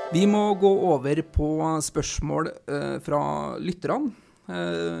 Vi må gå over på spørsmål fra lytterne.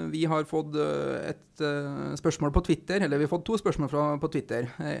 Vi har fått et spørsmål på Twitter, eller vi har fått to spørsmål på Twitter.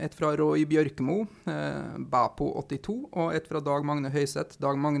 Et fra Roy Bjørkemo, Bapo82, og et fra Dag Magne Høyseth,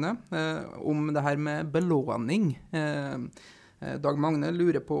 Dag Magne, om det her med belåning. Dag Magne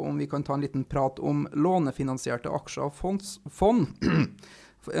lurer på om vi kan ta en liten prat om lånefinansierte aksjer og fond.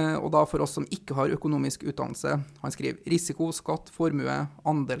 Og da for oss som ikke har økonomisk utdannelse. Han skriver risiko, skatt, formue,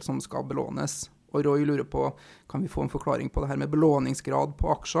 andel som skal belånes. Og Roy lurer på, kan vi få en forklaring på det her med belåningsgrad på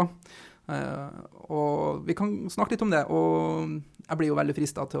aksjer? Og vi kan snakke litt om det, og jeg blir jo veldig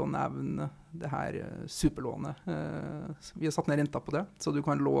fristet til å nevne det her superlånet. Vi har satt ned renta på det, så du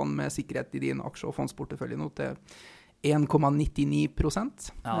kan låne med sikkerhet i din aksje- og fondsportefølje nå til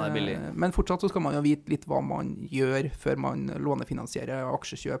 1,99%. Ja, det er billig. Men fortsatt så skal man jo vite litt hva man gjør før man lånefinansierer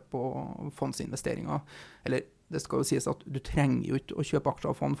aksjekjøp og fondsinvesteringer. Eller det skal jo sies at du trenger jo ikke å kjøpe aksjer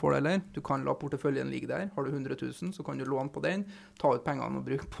og fond for det, eller? Du kan la porteføljen ligge der. Har du 100 000, så kan du låne på den, ta ut pengene og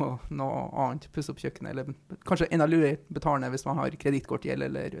bruke på noe annet, pusse opp kjøkkenet, eller kanskje enda lurere betale ned hvis man har kredittkortgjeld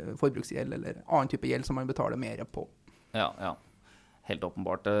eller forbruksgjeld, eller annen type gjeld som man betaler mer på. Ja. Helt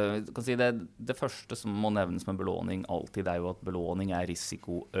åpenbart. Jeg kan si det første som må nevnes med belåning alltid er jo at belåning er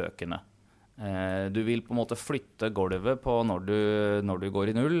risikoøkende. Du vil på en måte flytte gulvet på når du går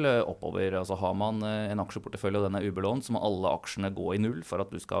i null oppover. Altså har man en aksjeportefølje og den er ubelånt, så må alle aksjene gå i null for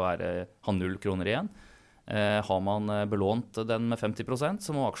at du skal ha 0 kroner igjen. Har man belånt den med 50%,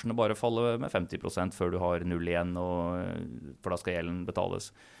 så må aksjene bare falle med 50% før du har null igjen, for da skal gjelden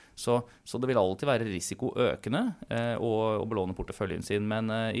betales. Så det vil alltid være risikoøkende å belåne porteføljen sin, men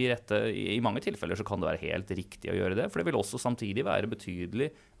i mange tilfeller så kan det være helt riktig å gjøre det, for det vil også samtidig være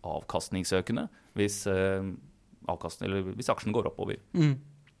betydelig avkastningsøkende hvis aksjen går oppover.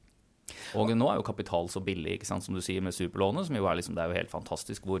 Og nå er jo kapital så billig, ikke sant, som du sier med superlånet, som jo det er jo helt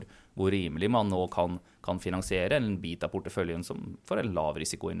fantastisk hvor rimelig man nå kan finansiere en bit av porteføljen for en lav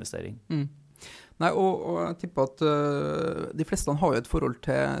risikoinvestering. Nei, og jeg tipper at de fleste har jo et forhold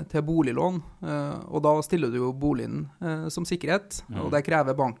til boliglån, og da stiller du jo boligen som sikkerhet, og det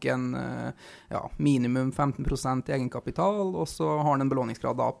krever banken minimum 15% egenkapital, og så har den en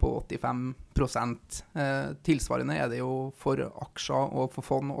belåningsgrad da på 85%. Tilsvarende er det jo for aksjer og for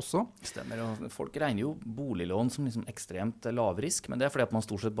fond også. Stemmer, og folk regner jo boliglån som liksom ekstremt lavrisk, men det er fordi at man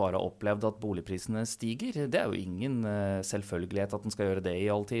stort sett bare har opplevd at boligprisene stiger. Det er jo ingen selvfølgelighet at den skal gjøre det i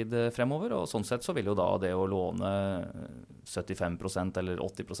all tid fremover, og sånn sett så vil jo da det å låne 75% eller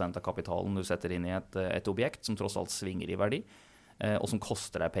 80% av kapitalen du setter inn i et objekt som tross alt svinger i verdi, og som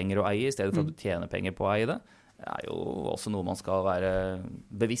koster deg penger å eie i stedet for at du tjener penger på å eie det, er jo også noe man skal være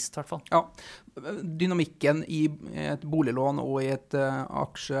bevisst, i hvert fall. Ja, dynamikken i et boliglån og i et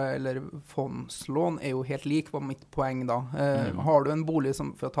aksje- eller fondslån er jo helt lik, var mitt poeng da. Har du en bolig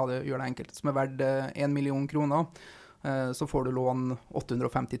som, for å gjøre det enkelt, som er verdt 1 million kroner, så får du lån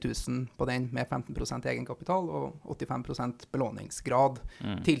 850 000 på den med 15% egenkapital og 85% belåningsgrad.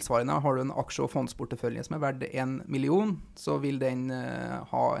 Tilsvarende har du en aksje- og fondsportefølje som er verdt 1 million, så vil den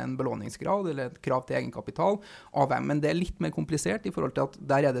ha en belåningsgrad eller et krav til egenkapital av hvem. Men det er litt mer komplisert i forhold til at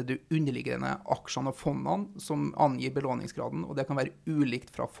der er det de underliggende aksjene og fondene som angir belåningsgraden, og det kan være ulikt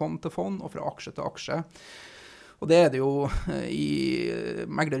fra fond til fond og fra aksje til aksje. Og det er det jo i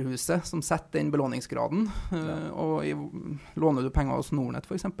meglerhuset som setter den belåningsgraden. Låner du penger hos Nordnet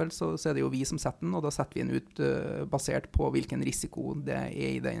for eksempel, så er det jo vi som setter den, og da setter vi den ut basert på hvilken risiko det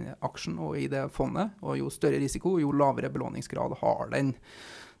er i den aksjen og i det fondet. Og jo større risiko, jo lavere belåningsgrad har den.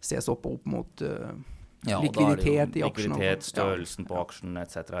 Ses opp mot likviditet i aksjen. Likviditet, størrelsen på aksjen,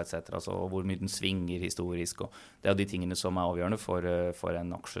 etc., altså hvor mye den svinger historisk. Og det er de tingene som er avgjørende for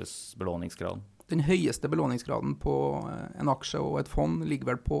en aksjes belåningsgrad. Den høyeste belåningsgraden på en aksje og et fond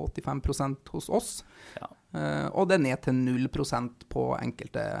ligger vel på 85% hos oss, og det er ned til 0% på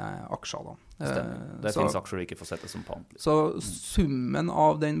enkelte aksjer da. Det finnes aksjer du ikke får sette som pant. Så summen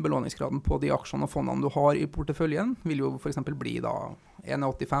av den belåningsgraden på de aksjene og fondene du har i porteføljen vil jo for eksempel bli da en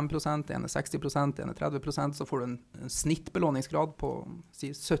er 85%, en er 60%, en er 30%, så får du en snitt belåningsgrad på si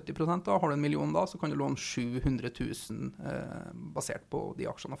 70% da. Har du 1 million da, så kan du låne 700 000 basert på de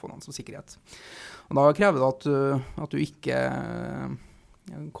aksjene og fondene som sikkerhet. Og da krever det at du ikke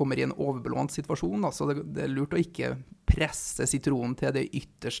kommer i en overbelånt situasjon, da. Så det er lurt å ikke presse sitronen til det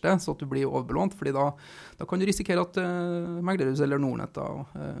ytterste, så at du blir overbelånt, fordi da kan du risikere at meglerhus eller Nordnet da,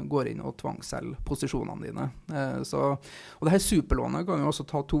 går inn og tvangselger posisjonene dine. Og det her superlånet kan vi også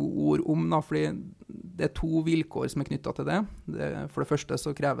ta 2 ord om, da, fordi det er 2 vilkår som er knyttet til det. For det første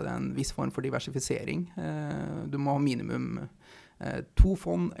så krever det en viss form for diversifisering. Du må ha minimum 2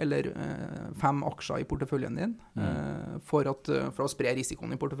 fond eller 5 aksjer i porteføljen din for å spre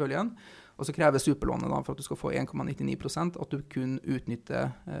risikoen i porteføljen. Og så krever superlånet da, for at du skal få 1,99% at du kun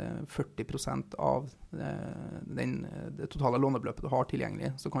utnytter 40% av det totale lånebeløpet du har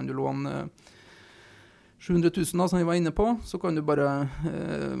tilgjengelig. Så kan du låne 700 000 da, som vi var inne på, så kan du bare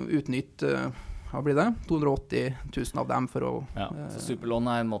utnytte hva blir det? 280 000 av dem for å... Ja, så superlån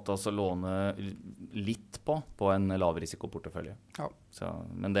en måte å låne litt på en lavrisikoportefølje. Ja. Så,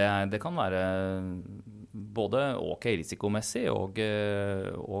 men det kan være både ok risikomessig og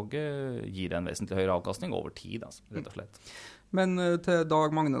gir en vesentlig høyere avkastning over tid, altså, rett og slett. Men til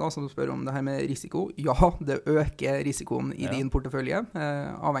Dag Magne da, som du spør om det her med risiko, ja, det øker risikoen i din portefølje,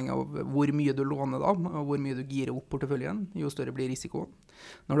 avhengig av hvor mye du låner da, og hvor mye du girer opp porteføljen, jo større blir risikoen.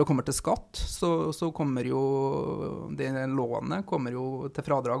 Når det kommer til skatt, så kommer jo det lånet kommer jo til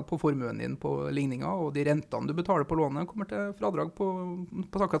fradrag på formuen din på ligninga, og de rentene du betaler på lånet kommer til fradrag på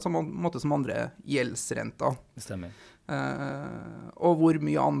akkurat samme måte som andre gjeldsrenter. Det stemmer. Og hvor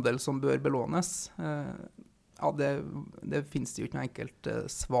mye andel som bør belånes, ja, det finnes det jo ikke noe enkelt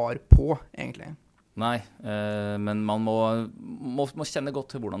svar på, egentlig. Nei, men man må kjenne godt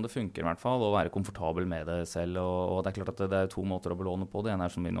til hvordan det funker i hvert fall, og være komfortabel med det selv. Og det klart at det 2 måter å belåne på. Det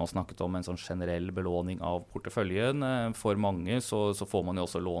ene som vi nå snakket om, en sånn generell belåning av porteføljen. For mange så får man jo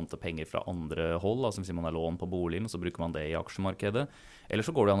også lånte penger fra andre hold, altså hvis man har lån på boligen, så bruker man det i aksjemarkedet. Eller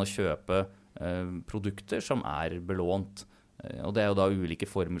så går det an å kjøpe produkter som belånt. Og det jo da ulike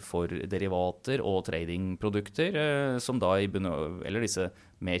former for derivater og tradingprodukter, som da eller disse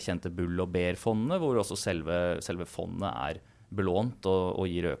mer kjente bull- og bear-fondene, hvor også selve fondet belånt og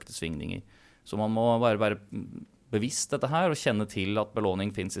gir økte svingninger. Så man må være bevisst dette her, og kjenne til at belåning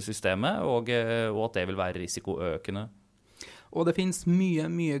finnes i systemet, og at det vil være risikoøkende. Og det finnes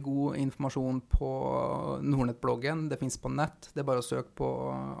mye god informasjon på Nordnet-bloggen. Det finnes på nett. Det bare å søke på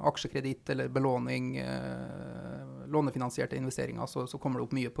aksjekreditt eller belåning, lånefinansierte investeringer, så kommer det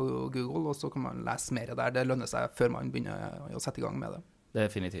opp mye på Google, og så kan man lese mer der. Det lønner seg før man begynner å sette i gang med det.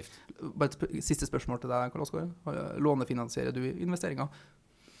 Definitivt. Bare et siste spørsmål til deg, Karl Oskar. Lånefinansierer du investeringer?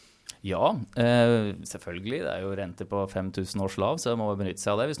 Ja, selvfølgelig. Det jo renter på 5000 års lav, så jeg må benytte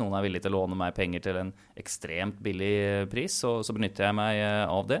seg av det. Hvis noen villig til å låne meg penger til en ekstremt billig pris, så benytter jeg meg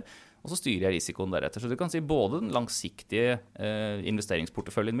av det. Og så styrer jeg risikoen deretter. Så du kan si både den langsiktige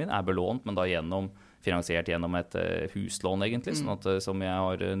investeringsporteføljen min belånt, men da finansiert gjennom et huslån egentlig, sånn at som jeg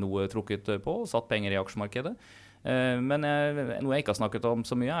har noe trukket på og satt penger i aksjemarkedet. Men noe jeg ikke har snakket om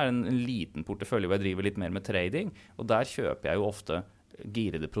så mye en liten portefølje hvor jeg driver litt mer med trading, og der kjøper jeg jo ofte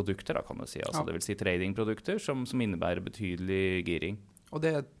girede produkter, da, kan du si. Altså, det vil si tradingprodukter som innebærer betydelig giring. Og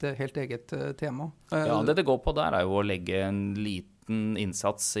det et helt eget tema. Ja, det går på der jo å legge en liten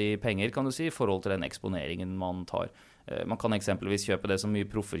innsats i penger, kan du si, i forhold til den eksponeringen man tar. Man kan eksempelvis kjøpe det som mye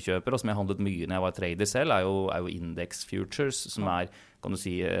proffer kjøper, og som jeg handlet mye når jeg var trader selv, jo index futures, som kan du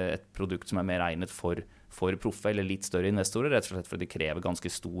si, et produkt som mer egnet for proffe eller litt større investorer, rett og slett fordi de krever ganske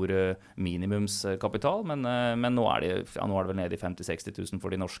stor minimumskapital, men nå det vel nede i 50 000-60 000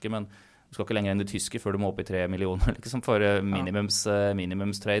 for de norske, men du skal ikke lenger enn de tyske før du må opp i 3 millioner liksom, for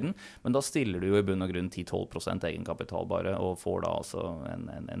minimumstraden, men da stiller du jo i bunn og grunn 10-12% egenkapital bare, og får da altså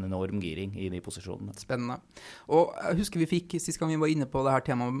en enorm giring i de posisjonene. Spennende. Og jeg husker sist gang vi var inne på det her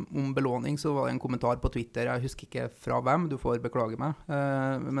temaet om belåning, så var det en kommentar på Twitter, jeg husker ikke fra hvem, du får beklage meg,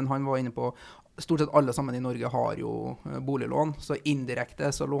 men han var inne på stort sett alle sammen i Norge har jo boliglån, så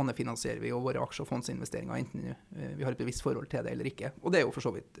indirekte så lånefinansierer vi jo våre aksje- og fondsinvesteringer, enten vi har et bevisst forhold til det eller ikke. Og det jo for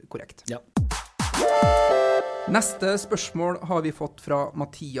så vidt korrekt. Ja. Neste spørsmål har vi fått fra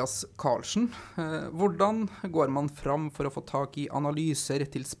Mathias Karlsen. Hvordan går man fram for å få tak i analyser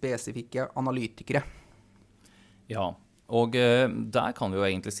til spesifikke analytikere? Ja, og der kan vi jo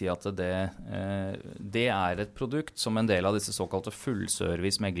egentlig si at det et produkt som en del av disse såkalte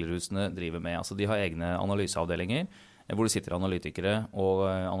fullservice meglerhusene driver med. Altså de har egne analyseavdelinger hvor det sitter analytikere og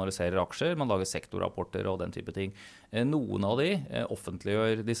analyserer aksjer. Man lager sektorrapporter og den type ting. Noen av de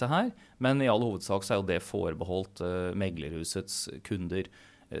offentliggjør disse her, men i all hovedsak så jo det forbeholdt meglerhusets kunder.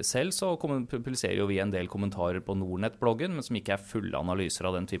 Selv så publiserer jo vi en del kommentarer på Nordnet-bloggen, men som ikke fulle analyser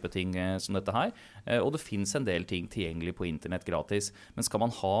av den type ting som dette her. Og det finnes en del ting tilgjengelig på internett gratis. Men skal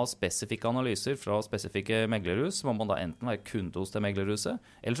man ha spesifikke analyser fra spesifikke meglerhus, så må man da enten være kunde hos det meglerhuset,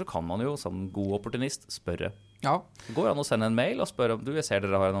 eller så kan man jo som god opportunist spørre. Ja. Det går an å sende en mail og spørre om jeg ser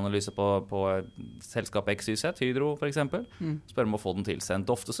dere har en analyse på selskap XYZ, Hydro for eksempel. Spør om å få den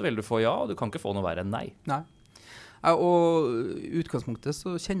tilsendt. Ofte så vil du få ja, og du kan ikke få noe verre enn nei. Nei. Og i utgangspunktet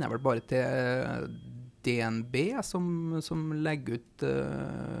så kjenner jeg vel bare til DNB som legger ut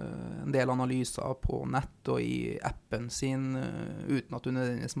en del analyser på nett og i appen sin uten at du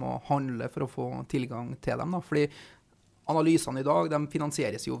nødvendigvis må handle for å få tilgang til dem. Da. Fordi analysene i dag, de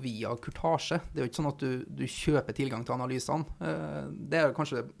finansieres jo via kurtasje. Det er jo ikke sånn at du kjøper tilgang til analysene. Det er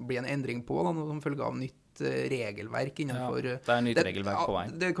kanskje det blir en endring på da, som følge av nytt regelverk innenfor... Ja, det er nytt regelverk på vei.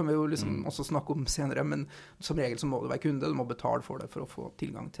 Det kan vi jo liksom også snakke om senere, men som regel så må du være kunde, du må betale for det for å få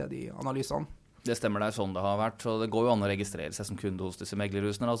tilgang til de analysene. Det stemmer, det er sånn det har vært, så det går jo an å registrere seg som kunde hos disse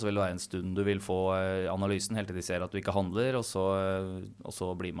meglerhusene, da, så vil det være en stund du vil få analysen helt til de ser at du ikke handler, og så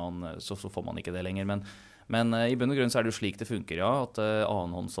får man ikke det lenger, men i bunn og grunn så er det jo slik det funker, ja, at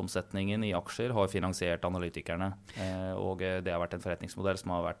annenhåndsomsetningen i aksjer har finansiert analytikerne, og det har vært en forretningsmodell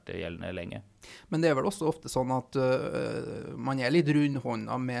som har vært gjeldende lenge. Men det er vel også ofte sånn at man er litt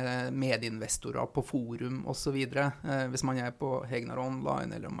rundhånda med medinvestorer på forum og så videre. Hvis man er på Hegnar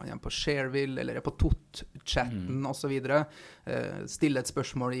Online, eller om man er på Shareville, eller er på TOT-chatten og så videre. Stille et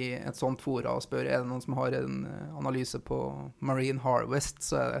spørsmål i et sånt fora og spørre, er det noen som har en analyse på Marine Harvest,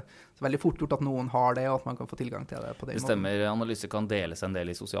 så er det veldig fort gjort at noen har det, og at man kan få tilgang til det på den måten. Det stemmer, analyser kan deles en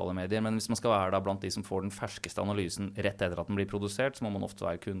del i sosiale medier, men hvis man skal være da blant de som får den ferskeste analysen rett etter at den blir produsert, så må man ofte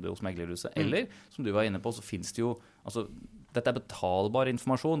være kunde hos meglerhuset. Eller, som du var inne på, så finnes det jo, altså, dette er betalbar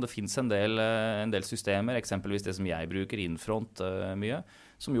informasjon, det finnes en del systemer, eksempelvis det som jeg bruker, Infront mye,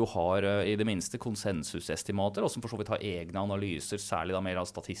 som jo har i det minste konsensusestimater, og som for så vidt har egne analyser, særlig da mer av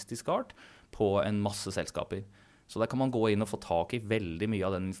statistisk art, på en masse selskaper. Så der kan man gå inn og få tak i veldig mye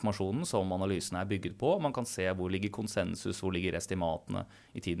av den informasjonen som analysene er bygget på. Man kan se hvor ligger konsensus, hvor ligger estimatene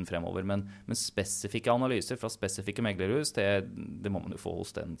i tiden fremover. Men spesifikke analyser fra spesifikke meglerhus, det må man jo få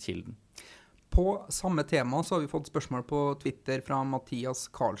hos den kilden. På samme tema så har vi fått spørsmål på Twitter fra Mathias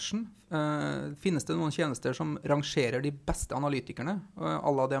Karlsen. Finnes det noen tjenester som rangerer de beste analytikerne,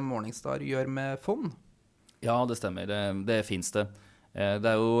 à la det Morningstar gjør med fond? Ja, det stemmer. Det finnes det. Det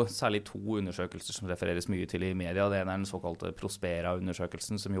er jo særlig 2 undersøkelser som refereres mye til i media. Det ene er den såkalte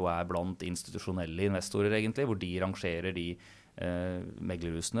Prospera-undersøkelsen, som jo er blant institusjonelle investorer egentlig, hvor de rangerer de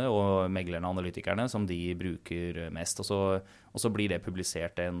meglerhusene og meglerne og analytikerne som de bruker mest. Og så blir det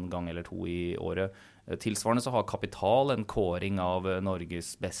publisert en gang eller 2 i året. Tilsvarende så har Kapital en kåring av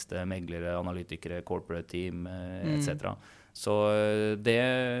Norges beste meglere, analytikere, corporate team, etc. Så det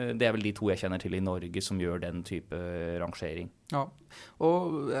er vel de 2 jeg kjenner til i Norge som gjør den type rangering. Ja,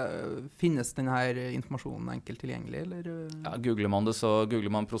 og finnes denne informasjonen enkelt tilgjengelig, eller? Ja, googler man det, så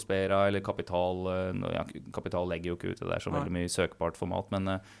googler man Prospera eller Kapital. Ja, Kapital legger jo ikke ut det der så veldig mye søkbart format, men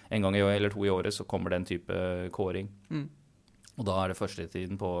en gang eller 2 i året så kommer den type kåring. Og da er det første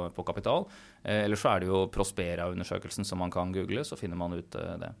tiden på Kapital. Eller så er det jo Prospera-undersøkelsen som man kan google, så finner man ut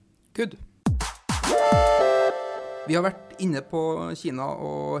det. Good. Vi har vært inne på Kina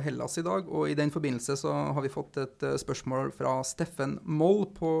og Hellas i dag, og i den forbindelse så har vi fått et spørsmål fra Steffen Moll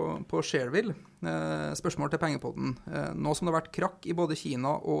på Shareville. Spørsmål til Pengepodden. Nå som det har vært krakk i både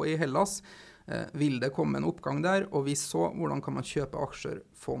Kina og i Hellas, vil det komme en oppgang der, og hvis så, hvordan kan man kjøpe aksjer,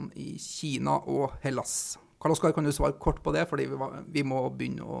 fond i Kina og Hellas? Karl Oskar, kan du svare kort på det, fordi vi må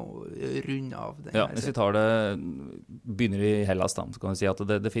begynne å runde av det. Ja, hvis vi begynner i Hellas da, så kan vi si at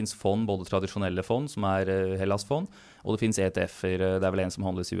det finnes fond, både tradisjonelle fond, som er Hellas-fond, og det finnes ETF-er, det er vel en som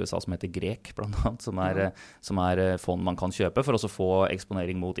handles i USA som heter Grek, blant annet, som er fond man kan kjøpe for å få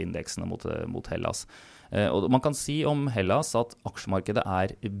eksponering mot indeksene mot Hellas. Og man kan si om Hellas at aksjemarkedet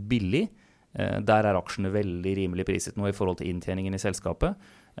er billig. Der er aksjene veldig rimelig priset nå i forhold til inntjeningen i selskapet.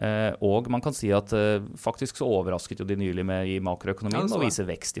 Og man kan si at faktisk så overrasket jo de nylig i makroøkonomien og viser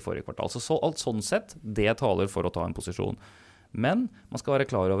vekst i forrige kvartal. Så alt sånn sett, det taler for å ta en posisjon. Men man skal være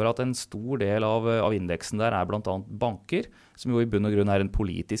klar over at en stor del av indeksen der er blant annet banker, som jo i bunn og grunn er en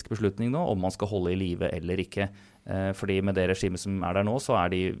politisk beslutning nå, om man skal holde i live eller ikke. Fordi med det regimet som er der nå, så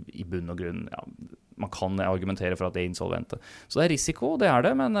er de i bunn og grunn, ja, man kan argumentere for at det er insolvente. Så det er risiko, det er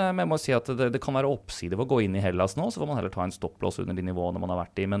det, men jeg må si at det kan være oppside ved å gå inn i Hellas nå, så får man heller ta en stopplås under de nivåene man har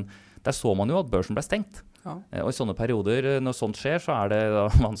vært i. Men der så man jo at børsen ble stengt. Ja. Og i sånne perioder, når sånt skjer, så er det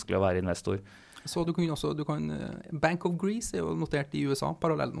da vanskelig å være investor. Så Bank of Greece er jo notert i USA,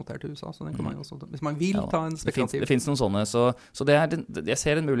 parallelt notert i USA, så den kan man også, hvis man vil ta en spekulativ. Det finnes noen sånne, så jeg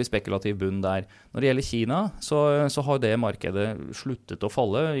ser en mulig spekulativ bunn der. Når det gjelder Kina, så har det markedet sluttet å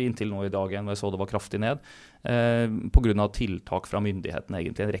falle inntil nå i dag igjen, jeg så det var kraftig ned, på grunn av tiltak fra myndighetene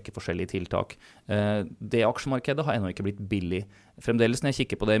egentlig, en rekke forskjellige tiltak. Det aksjemarkedet har ennå ikke blitt billig. fremdeles når jeg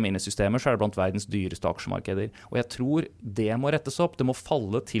kikker på det i mine systemer, så det blant verdens dyreste aksjemarkeder. Og jeg tror det må rettes opp. Det må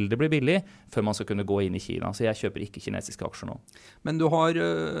falle til det blir billig, før man skal kunne gå inn i Kina. Så jeg kjøper ikke kinesiske aksjer nå. Men du har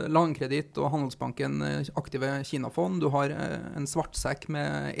Landkreditt og Handelsbanken aktive Kina-fond. Du har en svartsekk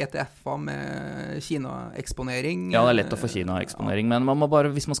med ETF-er med Kina-eksponering. Ja, det lett å få Kina-eksponering, men man må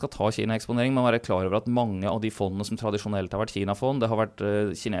bare, hvis man skal ta Kina-eksponering, man må være klar over at mange av de fondene som tradisjonelt har vært Kina-fond, det har vært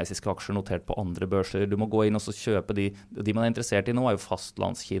kinesiske aksjer notert på andre børser. Du må gå inn og så kjøpe de man er interessert i nå, er jo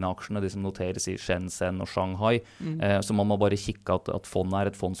fastlands-Kina-aksjene, de som noteres i Shenzhen og Shanghai. Så man må bare kikke at fondet er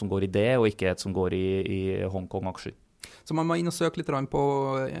et fond som går i det, og ikke et som går i Hongkong-aksjer. Så man må inn og søke litt på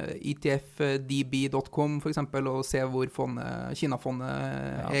etfdb.com for eksempel, og se hvor Kina-fondet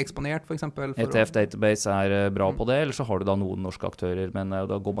er eksponert, for eksempel. ETF Database er bra på det, eller så har du da noen norske aktører, men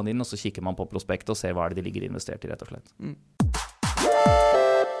da går man inn og så kikker man på prospektet og ser hva er det de ligger investert i, rett og slett.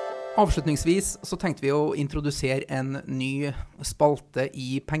 Avslutningsvis så tenkte vi å introdusere en ny spalte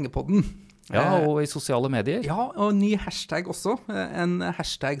i Pengepodden. Ja, og i sosiale medier. Ja, og en ny hashtag også. En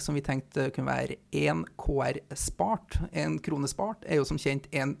hashtag som vi tenkte kunne være 1 KR spart. 1 krone spart er jo som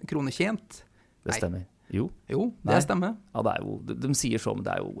kjent 1 krone tjent. Det stemmer. Jo, det stemmer. Ja, det er jo, de sier så, men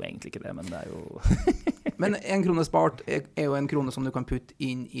det er jo egentlig ikke det, men det er jo... Men 1 krone spart er jo 1 krone som du kan putte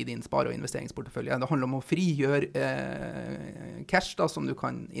inn i din spare- og investeringsportefølje. Det handler om å frigjøre cash da, som du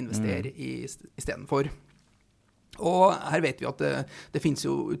kan investere i stedet for. Og her vet vi at det finnes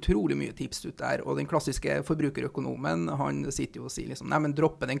jo utrolig mye tips ut der, og den klassiske forbrukerøkonomen, han sitter jo og sier liksom, nei, men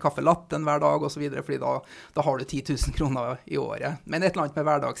droppe den kaffelatten hver dag og så videre, fordi da har du 10 000 kroner i året. Men et eller annet med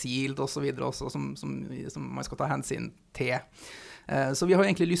hverdagsgild og så videre også, som man skal ta hensyn til. Så vi har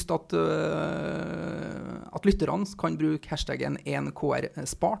egentlig lyst til at lytterne kan bruke hashtaggen 1KR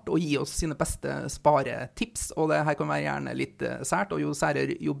spart og gi oss sine beste sparetips, og det her kan være gjerne litt sært, og jo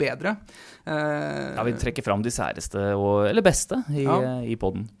særere jo bedre. Ja, vi trekker fram de særeste, eller beste i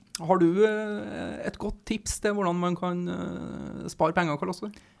podden. Har du et godt tips til hvordan man kan spare penger, Karl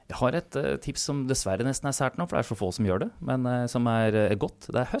Oskar? Jeg har et tips som dessverre nesten er sært nå, for det er så få som gjør det, men som er godt.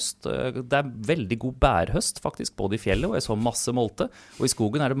 Det er høst. Det er veldig god bærhøst faktisk, både i fjellet, og jeg så masse molte, og i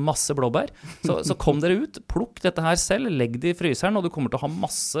skogen er det masse blåbær. Så kom dere ut, plukk dette her selv, legg det i fryseren, og du kommer til å ha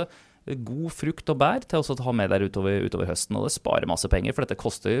masse god frukt og bær til å ha med der utover høsten, og det sparer masse penger, for dette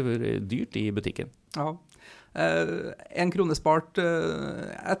koster dyrt i butikken. Ja. 1 krone spart.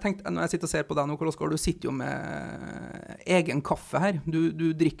 Jeg tenkte, når jeg sitter og ser på deg nå, Karl Oskar, du sitter jo med egen kaffe her. Du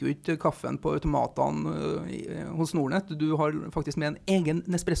drikker jo ikke kaffen på automatene hos Nordnet. Du har faktisk med en egen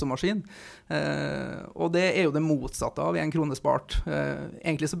Nespresso-maskin. Og det er jo det motsatte av 1 krone spart.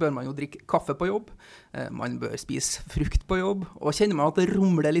 Egentlig så bør man jo drikke kaffe på jobb. Man bør spise frukt på jobb. Og kjenner man at det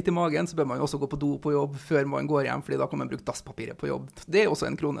rumler litt i magen, så bør man jo også gå på do på jobb før man går hjem, fordi da kan man bruke dasspapiret på jobb. Det er også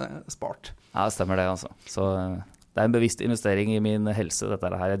 1 krone spart. Ja, det stemmer det, altså. Så det er en bevisst investering i min helse, dette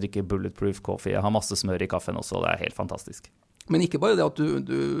her. Jeg drikker bulletproof coffee, jeg har masse smør i kaffen også, og det er helt fantastisk. Men ikke bare det at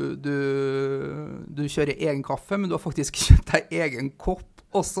du kjører egen kaffe, men du har faktisk kjøpt deg egen kopp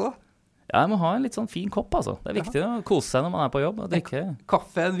også. Ja, jeg må ha en litt sånn fin kopp, altså. Det er viktig å kose seg når man er på jobb og drikke.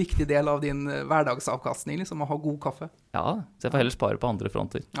 Kaffe er en viktig del av din hverdagsavkastning, liksom, å ha god kaffe. Ja, så jeg får heller spare på andre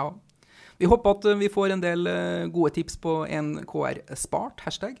fronter. Ja. Vi håper at vi får en del gode tips på 1KR spart,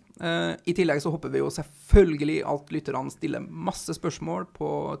 hashtag. I tillegg så håper vi jo selvfølgelig at lytterne stiller masse spørsmål på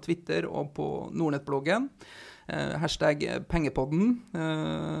Twitter og på Nordnet-bloggen. Hashtag Pengepodden,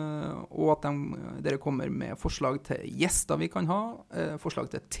 og at dere kommer med forslag til gjester vi kan ha, forslag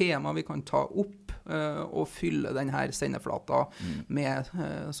til tema vi kan ta opp, og fylle denne sendeflata med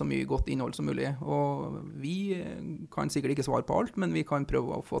så mye godt innhold som mulig. Og vi kan sikkert ikke svare på alt, men vi kan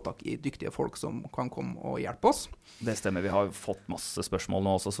prøve å få tak i dyktige folk som kan komme og hjelpe oss. Det stemmer, vi har fått masse spørsmål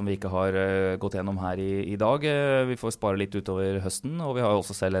nå også som vi ikke har gått gjennom her i dag. Vi får spare litt utover høsten, og vi har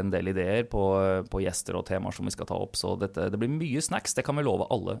også selv en del ideer på gjester og temaer som vi skal ta opp, så det blir mye snacks, det kan vi love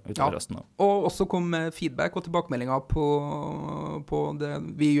alle utover høsten. Og også kom med feedback og tilbakemeldinger på det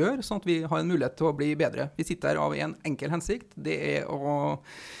vi gjør, sånn at vi har en mulighet til å bli bedre. Vi sitter her av en enkel hensikt, det er å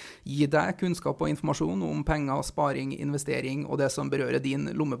gi deg kunnskap og informasjon om penger, sparing, investering og det som berører din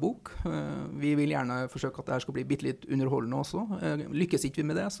lommebok. Vi vil gjerne forsøke at dette skal bli bitte litt underholdende også. Lykkes ikke vi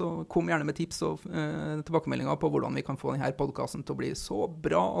med det, så kom gjerne med tips og tilbakemeldinger på hvordan vi kan få denne podcasten til å bli så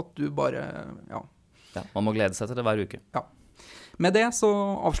bra at du bare, ja, man må glede seg til det hver uke. Ja. Med det så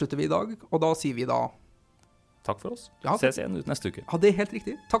avslutter vi i dag, og da sier vi da takk for oss. Ja. Ses igjen ut neste uke. Ja, det er helt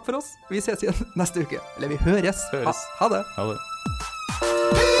riktig. Takk for oss. Vi ses igjen neste uke. Eller vi høres. Ha det. Ha det.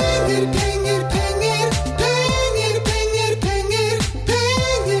 Penger, penger, penger. Penger, penger, penger.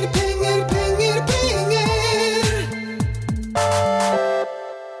 Penger, penger, penger, penger.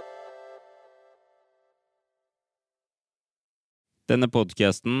 Denne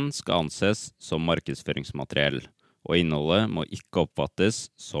podcasten skal anses som markedsføringsmateriell, og innholdet må ikke oppfattes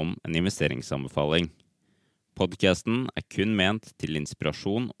som en investeringsanbefaling. Podcasten kun ment til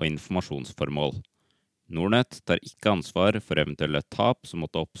inspirasjon og informasjonsformål. Nordnet tar ikke ansvar for eventuelle tap som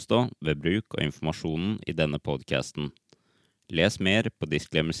måtte oppstå ved bruk av informasjonen i denne podcasten. Les mer på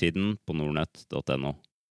disclaimer-siden på nordnet.no.